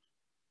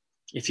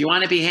 If you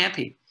want to be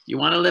happy, you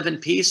want to live in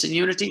peace and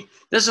unity,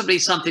 this will be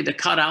something to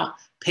cut out,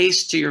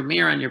 paste to your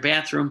mirror in your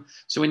bathroom.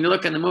 So when you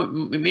look in the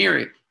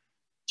mirror,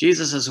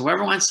 Jesus says,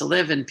 whoever wants to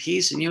live in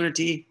peace and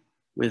unity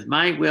with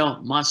my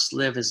will must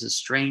live as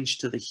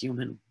estranged to the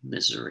human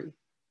misery,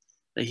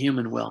 the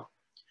human will.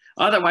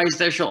 Otherwise,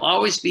 there shall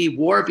always be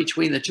war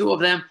between the two of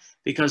them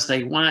because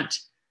they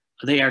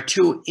are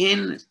two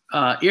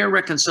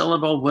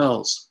irreconcilable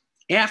wills.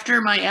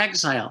 After my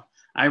exile,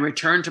 I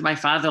return to my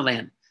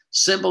fatherland,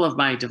 symbol of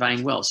my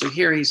divine will. So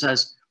here he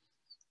says,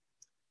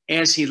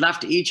 as he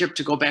left Egypt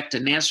to go back to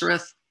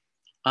Nazareth,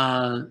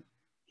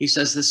 he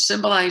says, this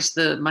symbolized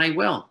my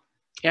will.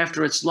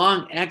 After its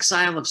long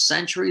exile of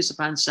centuries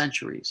upon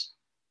centuries,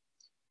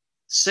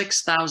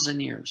 6,000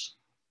 years,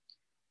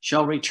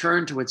 shall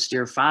return to its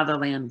dear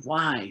fatherland.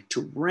 Why?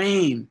 To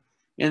reign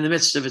in the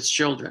midst of its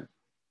children.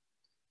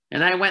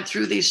 And I went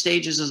through these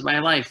stages of my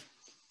life.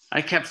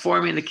 I kept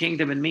forming the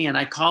kingdom in me, and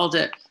I called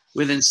it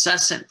with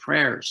incessant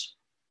prayers.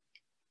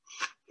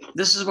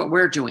 This is what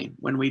we're doing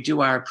when we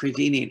do our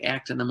prevenient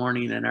act in the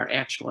morning and our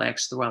actual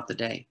acts throughout the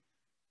day.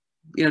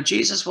 You know,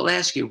 Jesus will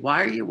ask you,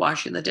 why are you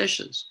washing the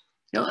dishes?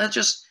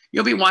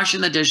 You'll be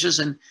washing the dishes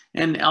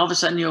and all of a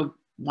sudden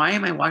why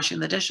am I washing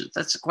the dishes?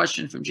 That's a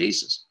question from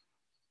Jesus.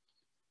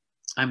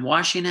 I'm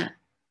washing it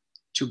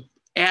to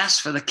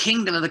ask for the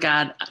kingdom of the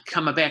God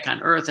come back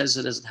on earth as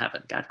it is in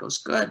heaven. God goes,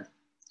 good.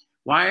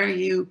 Why are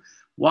you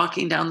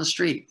walking down the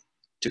street?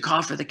 To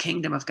call for the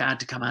kingdom of God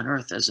to come on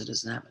earth as it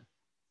is in heaven.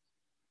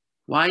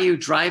 Why are you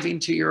driving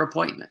to your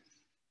appointment?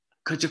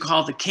 Could you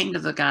call the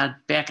kingdom of God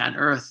back on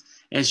earth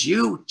as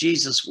you,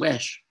 Jesus,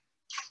 wish?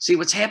 See,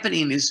 what's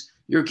happening is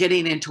you're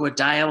getting into a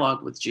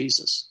dialogue with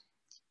Jesus.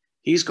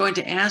 He's going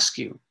to ask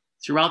you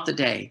throughout the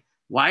day,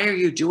 why are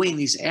you doing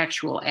these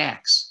actual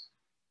acts?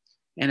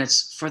 And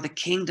it's for the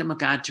kingdom of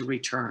God to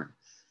return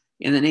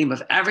in the name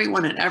of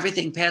everyone and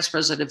everything, past,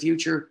 present, and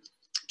future,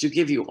 to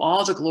give you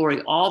all the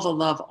glory, all the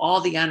love,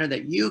 all the honor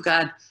that you,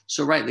 God,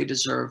 so rightly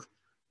deserve.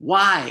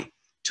 Why?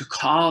 To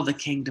call the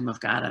kingdom of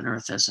God on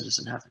earth as it is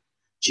in heaven.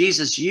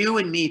 Jesus, you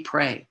and me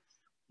pray.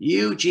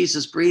 You,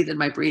 Jesus, breathe in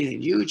my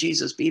breathing. You,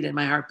 Jesus, beat in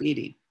my heart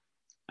beating.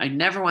 I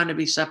never want to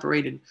be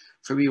separated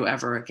from you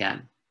ever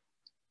again.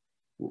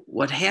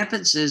 What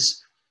happens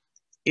is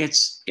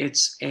it's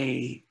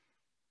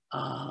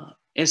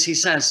as he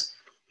says,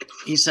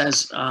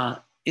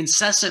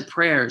 incessant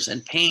prayers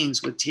and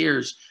pains with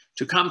tears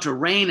to come to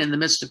reign in the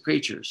midst of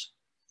creatures.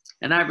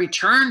 And I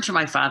returned to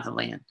my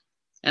fatherland,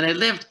 and I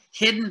lived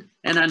hidden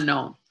and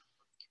unknown.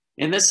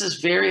 And this is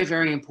very,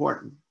 very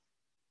important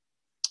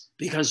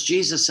because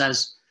Jesus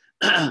says,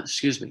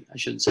 excuse me, I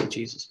shouldn't say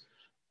Jesus.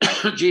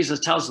 Jesus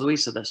tells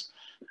Luisa this,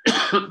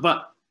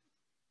 but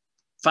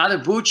Father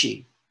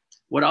Bucci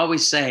would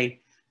always say,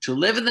 to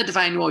live in the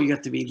divine will, you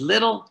have to be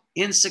little,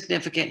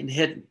 insignificant, and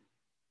hidden.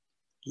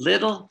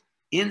 Little,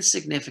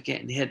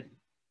 insignificant, and hidden.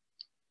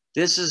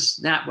 This is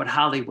not what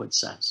Hollywood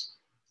says.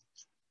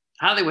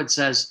 Hollywood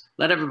says,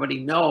 let everybody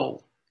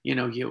know,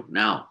 you.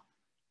 No.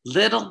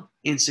 Little,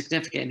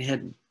 insignificant, and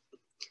hidden.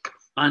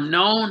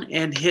 Unknown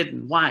and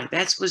hidden. Why?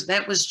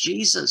 That was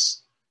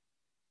Jesus.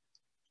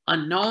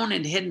 Unknown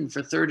and hidden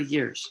for 30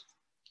 years.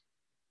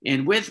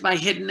 And with my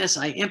hiddenness,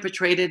 I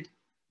impetrated,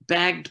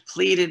 begged,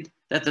 pleaded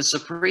that the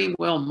supreme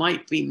will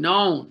might be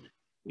known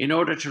in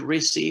order to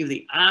receive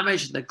the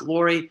homage and the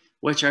glory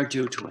which are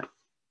due to it.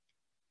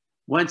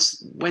 When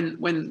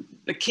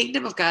the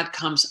kingdom of God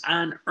comes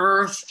on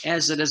earth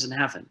as it is in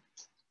heaven,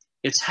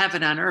 it's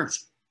heaven on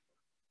earth.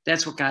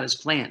 That's what God has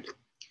planned.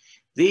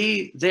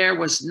 There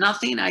was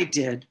nothing I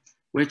did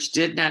which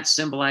did not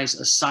symbolize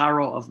a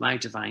sorrow of my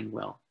divine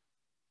will,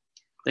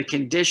 the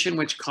condition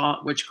which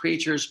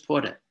creatures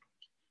put it,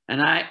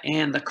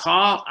 and the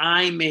call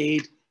I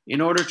made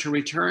in order to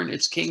return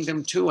its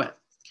kingdom to it.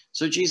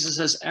 So Jesus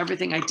says,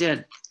 everything I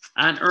did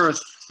on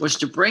earth was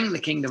to bring the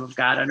kingdom of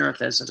God on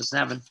earth as it is in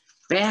heaven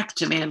back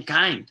to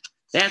mankind.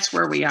 That's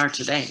where we are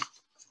today.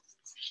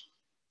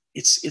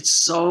 It's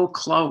so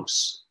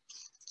close.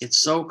 It's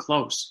so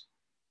close.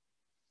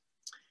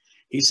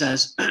 He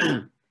says,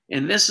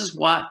 and this is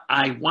what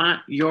I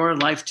want your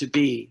life to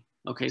be.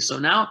 Okay, so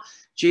now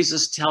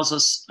Jesus tells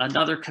us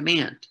another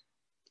command.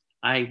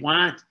 I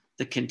want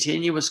the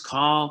continuous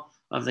call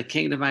of the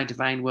kingdom of my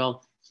divine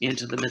will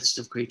into the midst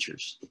of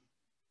creatures.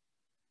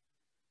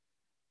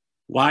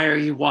 Why are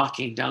you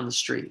walking down the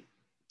street?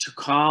 To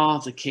call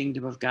the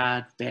kingdom of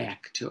God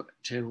back to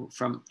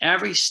from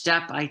every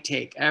step I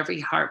take, every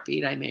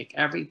heartbeat I make,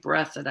 every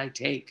breath that I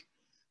take,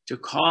 to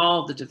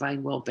call the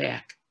divine will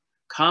back.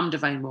 Come,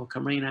 divine will,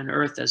 come reign on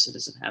earth as it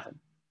is in heaven.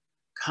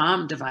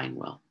 Come, divine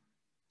will.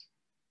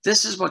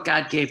 This is what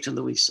God gave to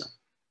Luisa.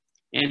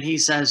 And he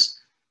says,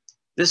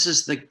 this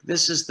is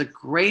the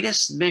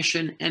greatest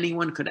mission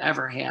anyone could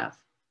ever have.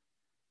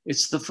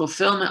 It's the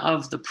fulfillment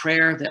of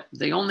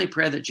the only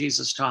prayer that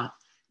Jesus taught.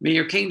 May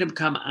your kingdom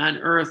come on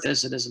earth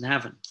as it is in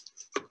heaven.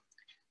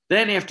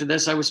 Then after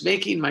this, I was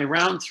making my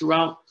round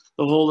throughout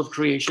the whole of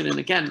creation. And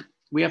again,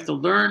 we have to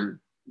learn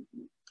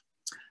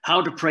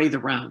how to pray the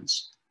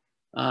rounds.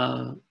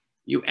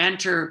 You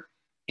enter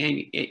and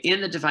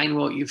in the divine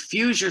will, you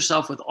fuse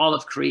yourself with all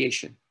of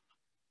creation.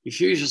 You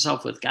fuse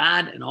yourself with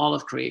God and all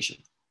of creation.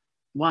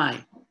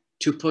 Why?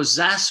 To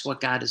possess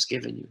what God has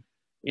given you.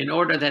 in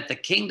order that the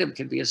kingdom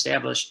can be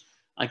established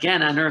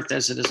again on earth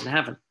as it is in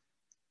heaven.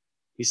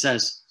 He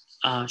says,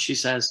 she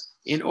says,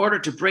 in order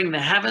to bring the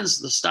heavens,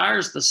 the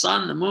stars, the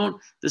sun, the moon,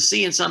 the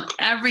sea and sun,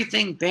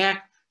 everything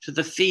back to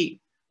the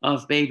feet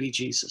of baby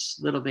Jesus,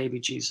 little baby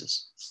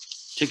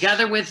Jesus,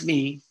 together with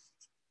me,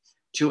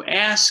 to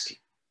ask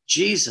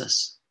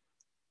Jesus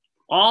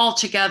all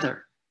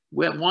together,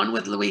 one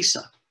with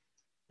Louisa,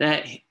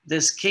 that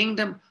this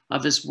kingdom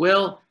of his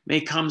will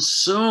may come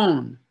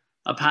soon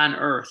upon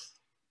earth.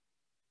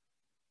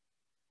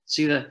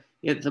 See,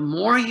 the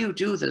more you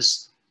do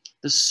this,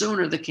 the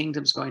sooner the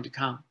kingdom's going to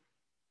come.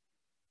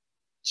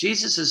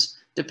 Jesus is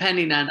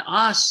depending on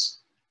us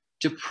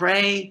to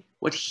pray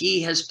what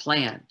he has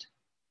planned.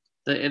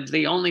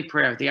 The only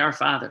prayer, the Our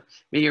Father,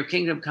 may your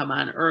kingdom come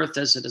on earth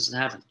as it is in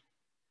heaven.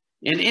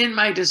 And in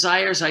my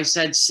desires, I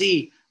said,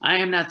 see, I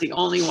am not the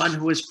only one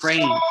who is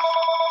praying.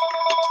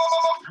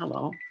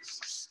 Hello.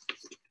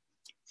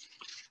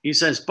 He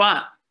says,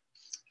 but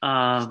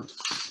the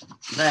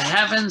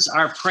heavens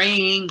are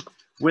praying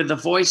with the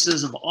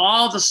voices of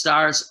all the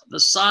stars, the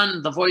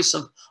sun, the voice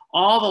of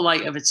all the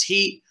light of its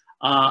heat,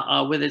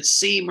 with its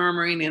sea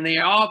murmuring, and they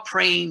are all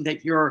praying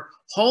that your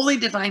holy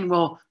divine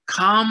will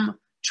come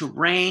to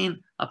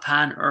reign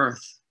upon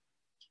earth.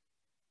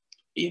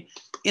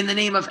 In the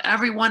name of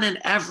everyone and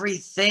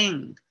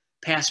everything,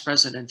 past,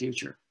 present, and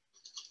future.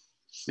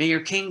 May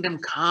your kingdom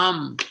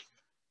come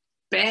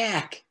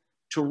back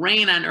to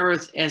reign on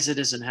earth as it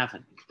is in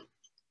heaven.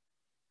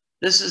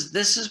 This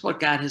is what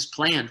God has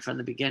planned from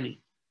the beginning.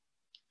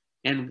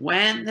 And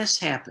when this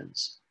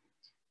happens,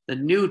 the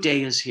new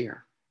day is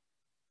here.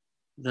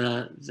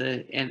 And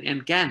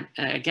again,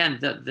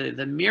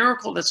 the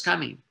miracle that's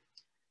coming,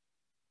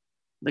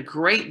 the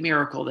great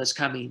miracle that's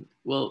coming,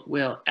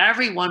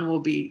 everyone will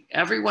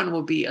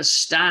be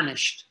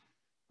astonished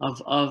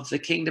of the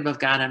kingdom of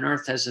God on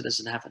earth as it is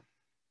in heaven,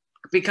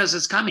 because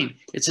it's coming.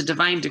 It's a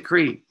divine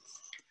decree.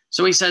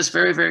 So he says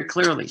very, very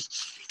clearly,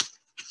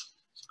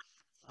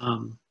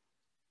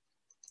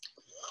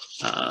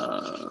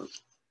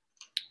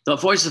 the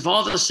voice of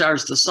all the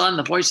stars, the sun,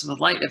 the voice of the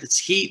light of its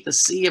heat, the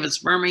sea of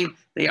its murmuring,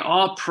 they are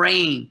all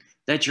praying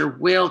that your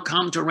will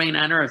come to reign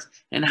on earth.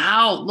 And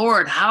how,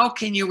 Lord, how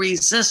can you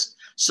resist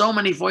so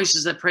many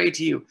voices that pray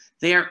to you?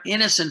 They are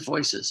innocent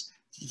voices,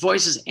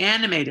 voices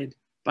animated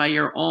by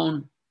your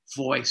own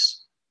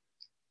voice.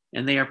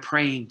 And they are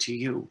praying to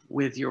you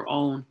with your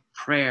own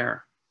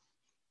prayer.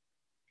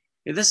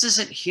 This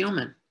isn't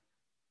human.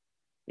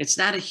 It's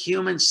not a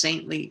human,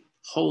 saintly,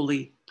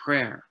 holy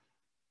prayer.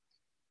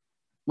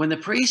 When the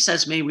priest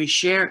says, may we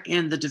share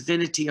in the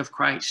divinity of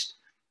Christ,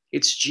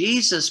 it's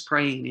Jesus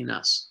praying in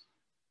us.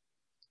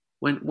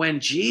 When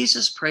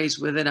Jesus prays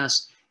within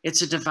us,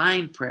 it's a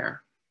divine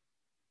prayer.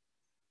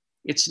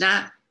 It's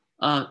not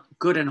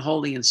good and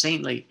holy and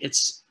saintly.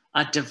 It's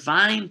a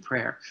divine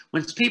prayer.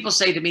 When people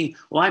say to me,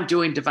 well, I'm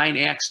doing divine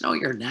acts. No,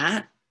 you're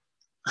not.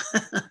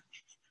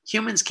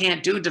 Humans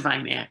can't do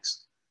divine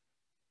acts.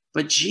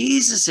 But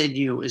Jesus in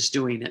you is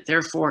doing it.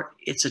 Therefore,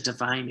 it's a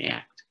divine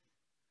act.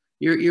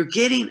 You're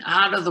getting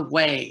out of the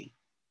way.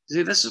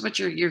 See, this is what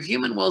your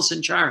human will's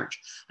in charge.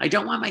 I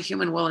don't want my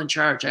human will in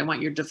charge. I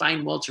want your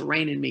divine will to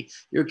reign in me.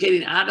 You're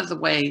getting out of the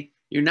way.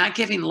 You're not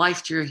giving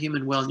life to your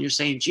human will. And you're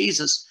saying,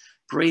 Jesus,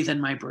 breathe in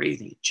my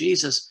breathing.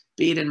 Jesus,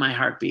 beat in my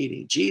heart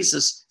beating.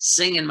 Jesus,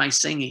 sing in my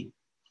singing.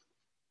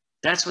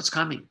 That's what's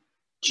coming.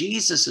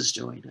 Jesus is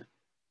doing it.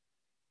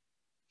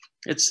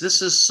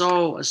 This is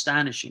so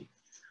astonishing.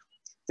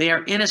 They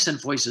are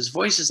innocent voices,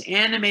 voices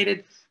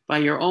animated by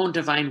your own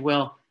divine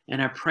will,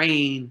 and are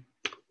praying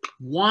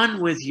one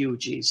with you,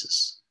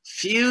 Jesus,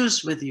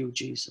 fused with you,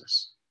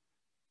 Jesus.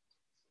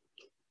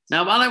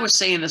 Now, while I was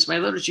saying this, my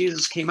little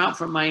Jesus came out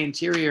from my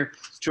interior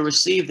to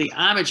receive the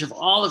homage of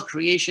all of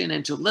creation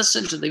and to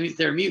listen to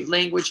their mute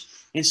language.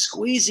 And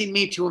squeezing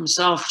me to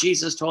himself,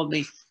 Jesus told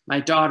me, my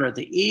daughter,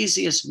 the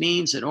easiest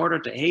means in order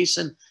to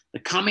hasten the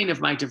coming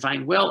of my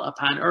divine will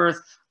upon earth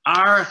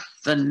are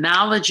the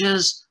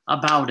knowledges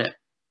about it.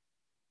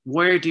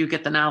 Where do you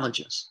get the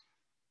knowledges?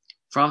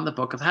 From the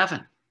book of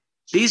heaven.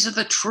 These are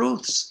the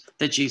truths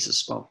that Jesus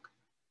spoke.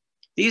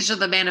 These are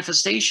the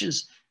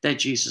manifestations that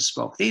Jesus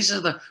spoke. These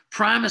are the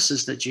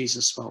promises that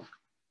Jesus spoke.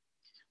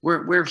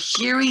 We're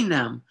hearing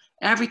them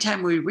every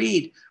time we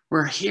read.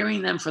 We're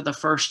hearing them for the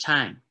first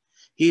time.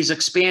 He's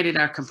expanding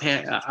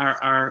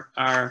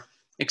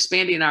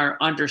expanding our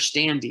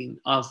understanding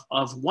of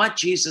what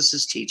Jesus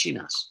is teaching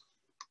us.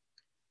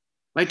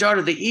 My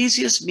daughter, the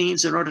easiest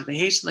means in order to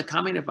hasten the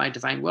coming of my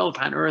divine will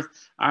upon earth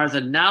are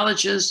the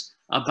knowledges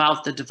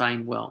about the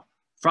divine will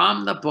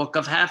from the book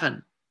of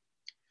heaven.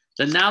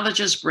 The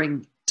knowledges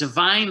bring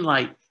divine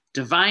light,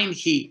 divine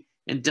heat,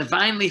 and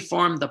divinely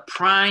form the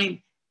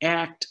prime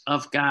act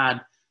of God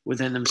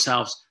within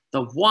themselves,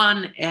 the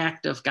one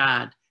act of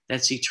God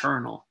that's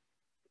eternal,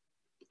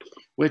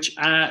 which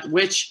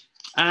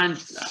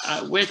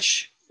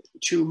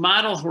to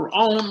model her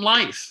own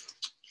life.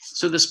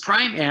 So this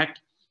prime act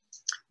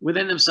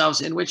within themselves,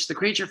 in which the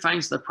creature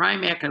finds the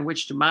prime act on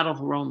which to model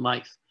her own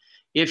life.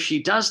 If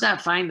she does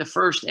not find the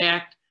first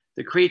act,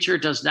 the creature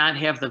does not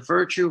have the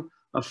virtue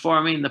of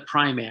forming the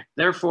prime act.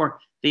 Therefore,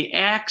 the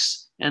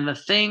acts and the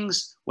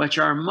things which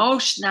are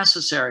most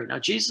necessary, now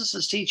Jesus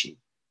is teaching,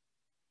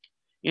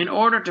 in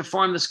order to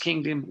form this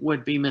kingdom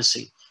would be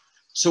missing.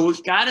 So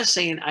God is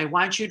saying, I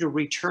want you to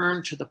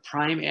return to the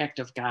prime act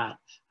of God.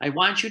 I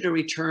want you to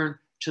return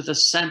to the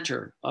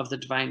center of the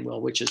divine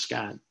will, which is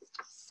God.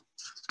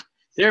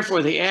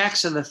 Therefore, the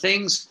acts and the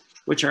things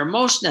which are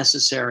most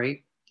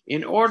necessary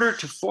in order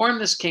to form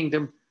this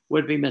kingdom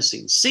would be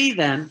missing. See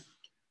then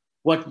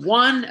what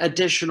one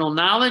additional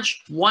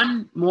knowledge,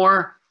 one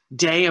more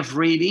day of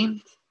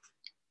reading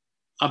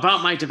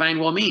about my divine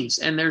will means.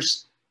 And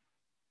there's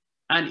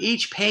on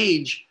each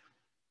page,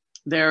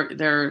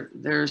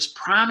 there's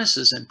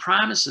promises and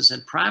promises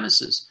and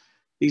promises.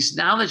 These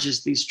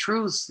knowledges, these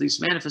truths,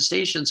 these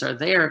manifestations are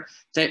there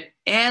that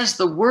as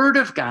the word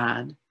of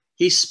God,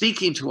 he's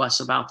speaking to us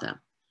about them,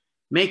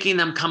 making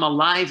them come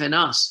alive in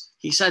us.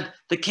 He said,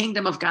 the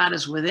kingdom of God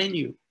is within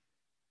you.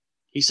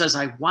 He says,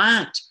 I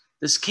want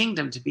this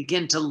kingdom to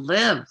begin to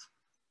live.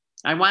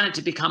 I want it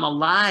to become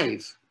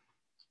alive.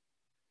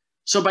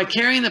 So by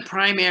carrying the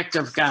prime act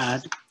of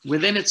God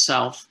within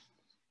itself,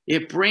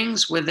 it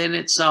brings within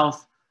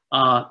itself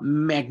a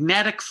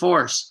magnetic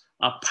force,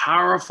 a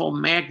powerful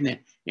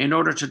magnet, in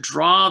order to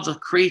draw the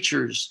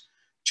creatures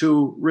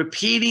to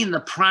repeating the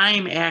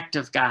prime act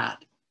of God.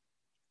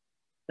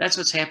 That's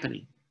what's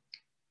happening.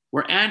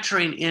 We're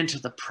entering into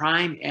the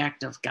prime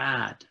act of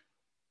God.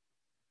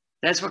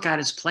 That's what God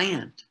has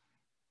planned,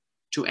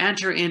 to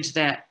enter into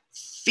that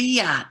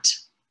fiat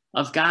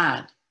of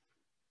God.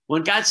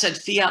 When God said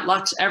fiat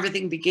lux,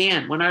 everything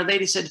began. When Our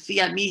Lady said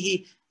fiat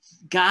mihi,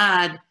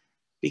 God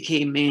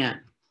became man.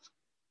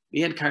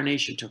 The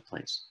incarnation took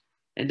place.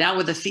 And now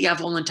with the fiat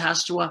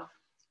voluntas tua,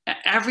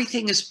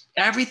 everything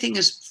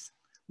is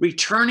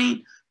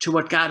returning to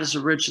what God has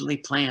originally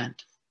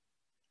planned.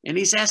 And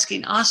he's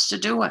asking us to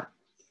do it.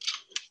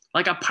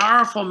 Like a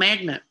powerful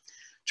magnet,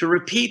 to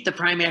repeat the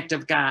prime act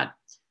of God.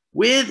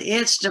 With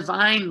its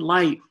divine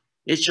light,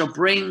 it shall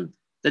bring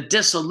the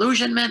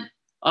disillusionment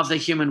of the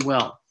human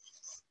will.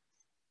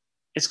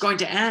 It's going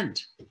to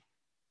end.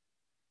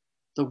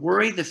 The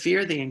worry, the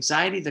fear, the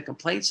anxiety, the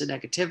complaints, the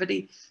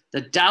negativity,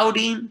 the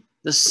doubting,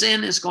 the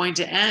sin is going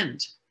to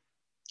end.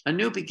 A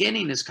new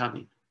beginning is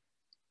coming.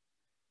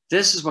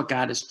 This is what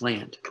God has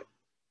planned.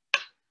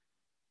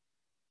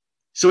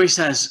 So he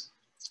says,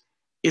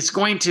 it's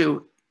going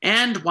to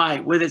end. Why?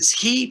 With its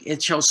heat,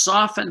 it shall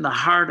soften the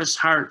hardest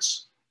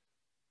hearts.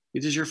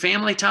 Is your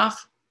family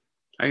tough?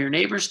 Are your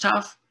neighbors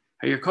tough?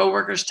 Are your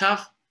coworkers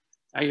tough?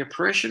 Are your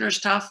parishioners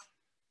tough?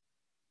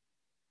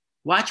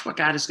 Watch what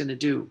God is going to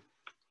do.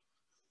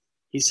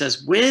 He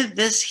says, with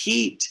this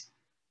heat,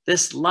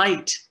 this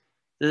light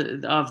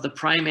of the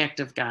prime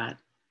act of God,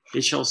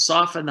 it shall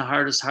soften the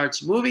hardest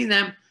hearts, moving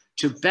them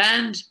to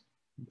bend,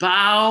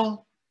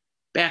 bow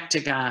back to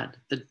God,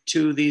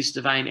 to these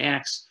divine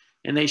acts,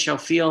 and they shall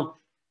feel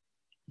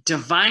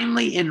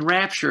divinely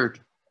enraptured,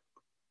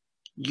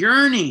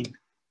 yearning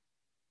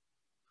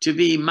to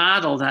be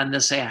modeled on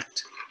this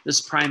act,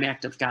 this prime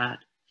act of God.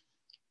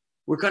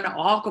 We're going to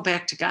all go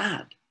back to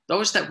God.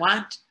 Those that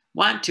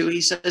want to,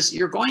 he says,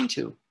 you're going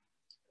to.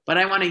 But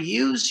I want to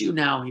use you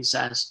now, he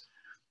says,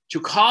 to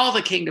call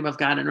the kingdom of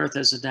God on earth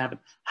as in heaven.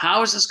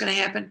 How is this going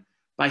to happen?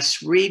 By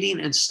reading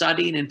and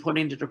studying and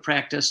putting into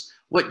practice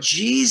what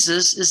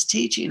Jesus is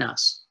teaching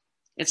us.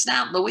 It's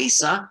not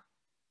Louisa.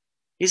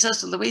 He says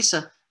to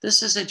Louisa,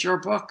 this isn't your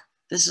book.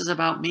 This is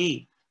about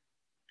me.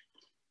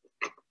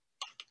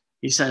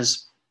 He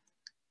says,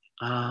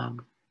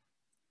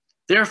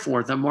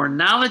 therefore, the more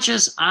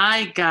knowledges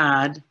I,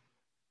 God,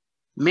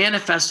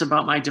 manifest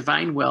about my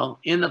divine will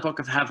in the book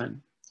of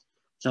heaven,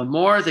 the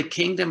more the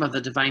kingdom of the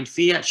divine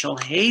fiat shall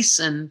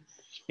hasten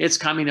its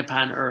coming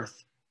upon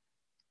earth.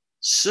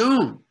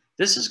 Soon.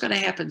 This is going to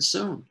happen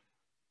soon.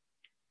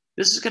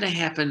 This is going to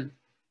happen,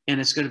 and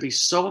it's going to be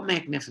so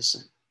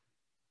magnificent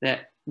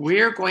that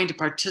we're going to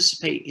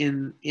participate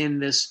in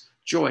this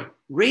joy.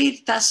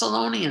 Read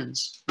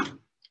Thessalonians.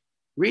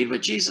 Read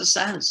what Jesus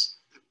says.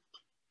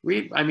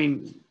 Read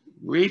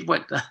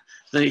what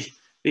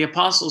the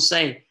apostles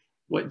say,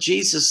 what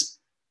Jesus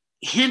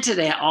hinted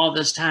at all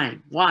this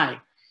time. Why?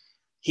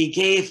 He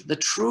gave the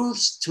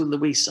truths to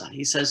Louisa.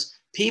 He says,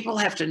 people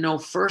have to know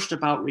first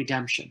about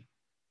redemption.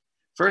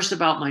 First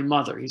about my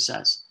mother, he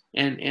says,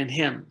 and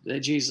him,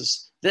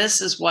 Jesus. This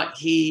is what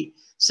he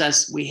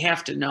says we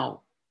have to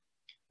know.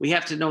 We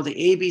have to know the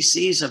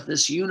ABCs of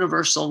this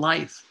universal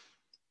life.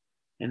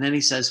 And then he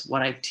says,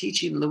 what I'm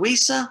teaching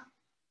Louisa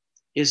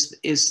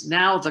is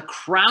now the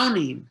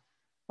crowning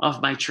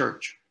of my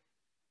church.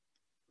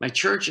 My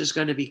church is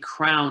going to be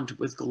crowned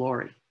with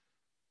glory.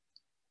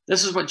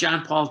 This is what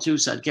John Paul II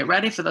said. Get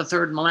ready for the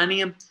third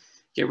millennium.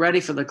 Get ready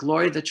for the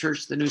glory of the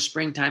church, the new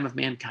springtime of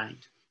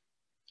mankind.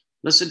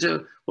 Listen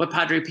to what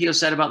Padre Pio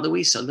said about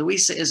Louisa.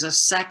 Louisa is a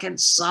second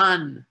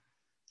sun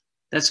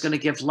that's going to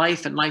give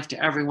life and life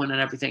to everyone and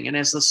everything. And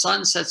as the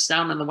sun sets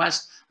down in the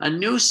west, a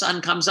new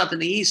sun comes up in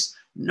the east.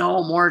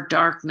 No more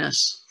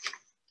darkness.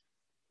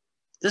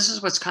 This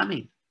is what's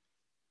coming.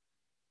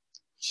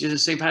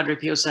 St. Padre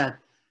Pio said,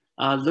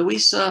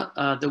 Luisa,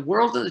 the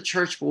world of the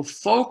church will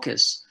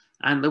focus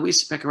on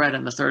Luisa Picaretta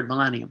in the third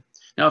millennium.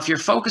 Now, if you're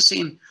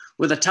focusing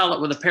with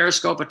a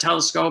periscope, a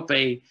telescope,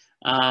 a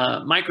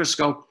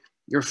microscope,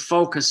 you're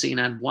focusing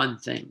on one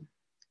thing.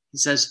 He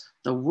says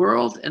the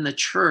world and the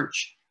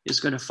church is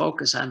going to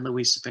focus on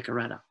Luisa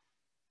Picaretta.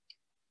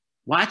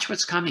 Watch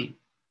what's coming.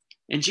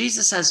 And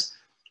Jesus says,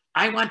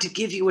 I want to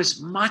give you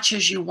as much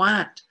as you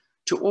want,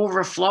 to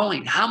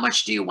overflowing. How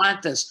much do you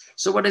want this?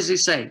 So what does he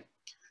say?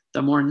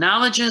 The more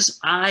knowledges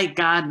I,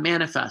 God,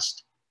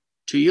 manifest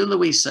to you,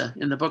 Luisa,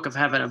 in the book of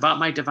heaven about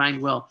my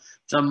divine will,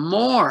 the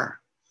more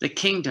the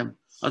kingdom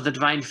of the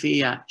divine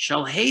fiat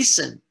shall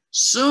hasten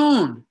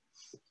soon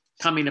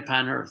coming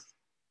upon earth.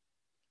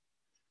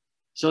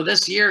 So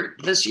this year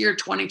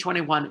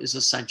 2021 is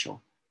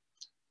essential.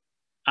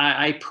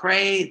 I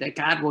pray that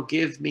God will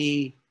give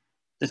me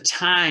the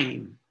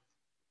time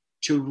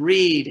to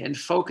read and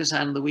focus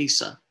on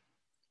Luisa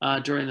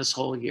during this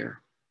whole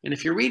year. And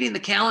if you're reading the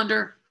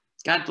calendar,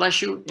 God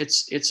bless you.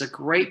 It's a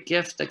great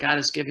gift that God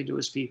is giving to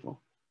his people.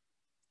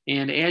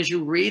 And as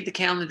you read the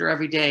calendar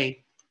every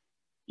day,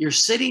 you're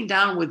sitting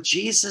down with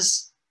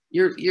Jesus.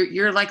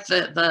 You're like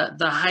the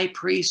high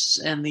priests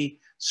and the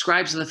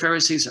scribes and the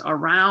Pharisees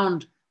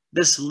around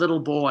this little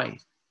boy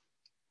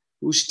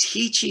who's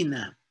teaching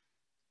them.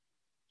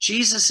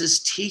 Jesus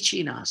is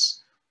teaching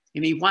us,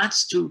 and he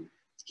wants to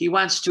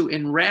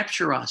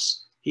enrapture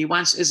us. He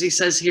wants, as he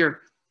says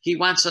here, he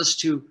wants us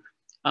to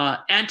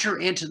enter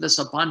into this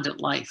abundant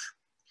life.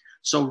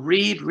 So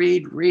read,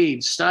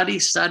 study.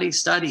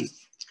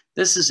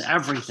 This is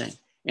everything.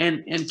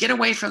 And get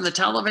away from the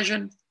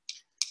television,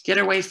 get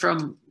away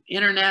from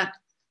internet,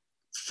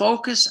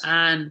 focus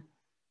on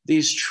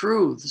these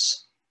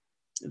truths,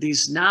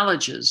 these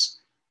knowledges,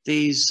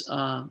 these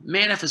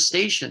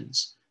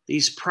manifestations,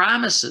 these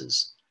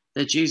promises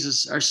that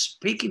Jesus are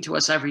speaking to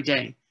us every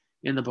day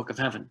in the book of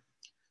heaven.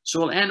 So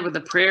we'll end with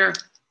a prayer.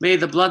 May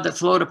the blood that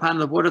flowed upon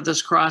the wood of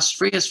this cross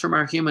free us from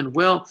our human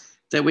will,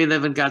 that we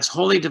live in God's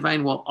holy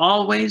divine will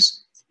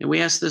always. And we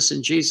ask this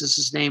in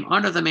Jesus' name,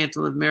 under the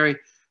mantle of Mary,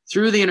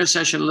 through the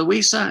intercession of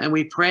Luisa. And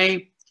we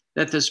pray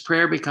that this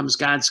prayer becomes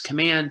God's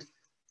command,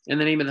 in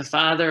the name of the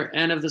Father,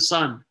 and of the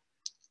Son,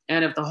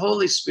 and of the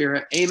Holy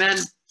Spirit. Amen.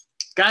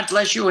 God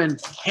bless you,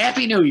 and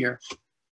Happy New Year.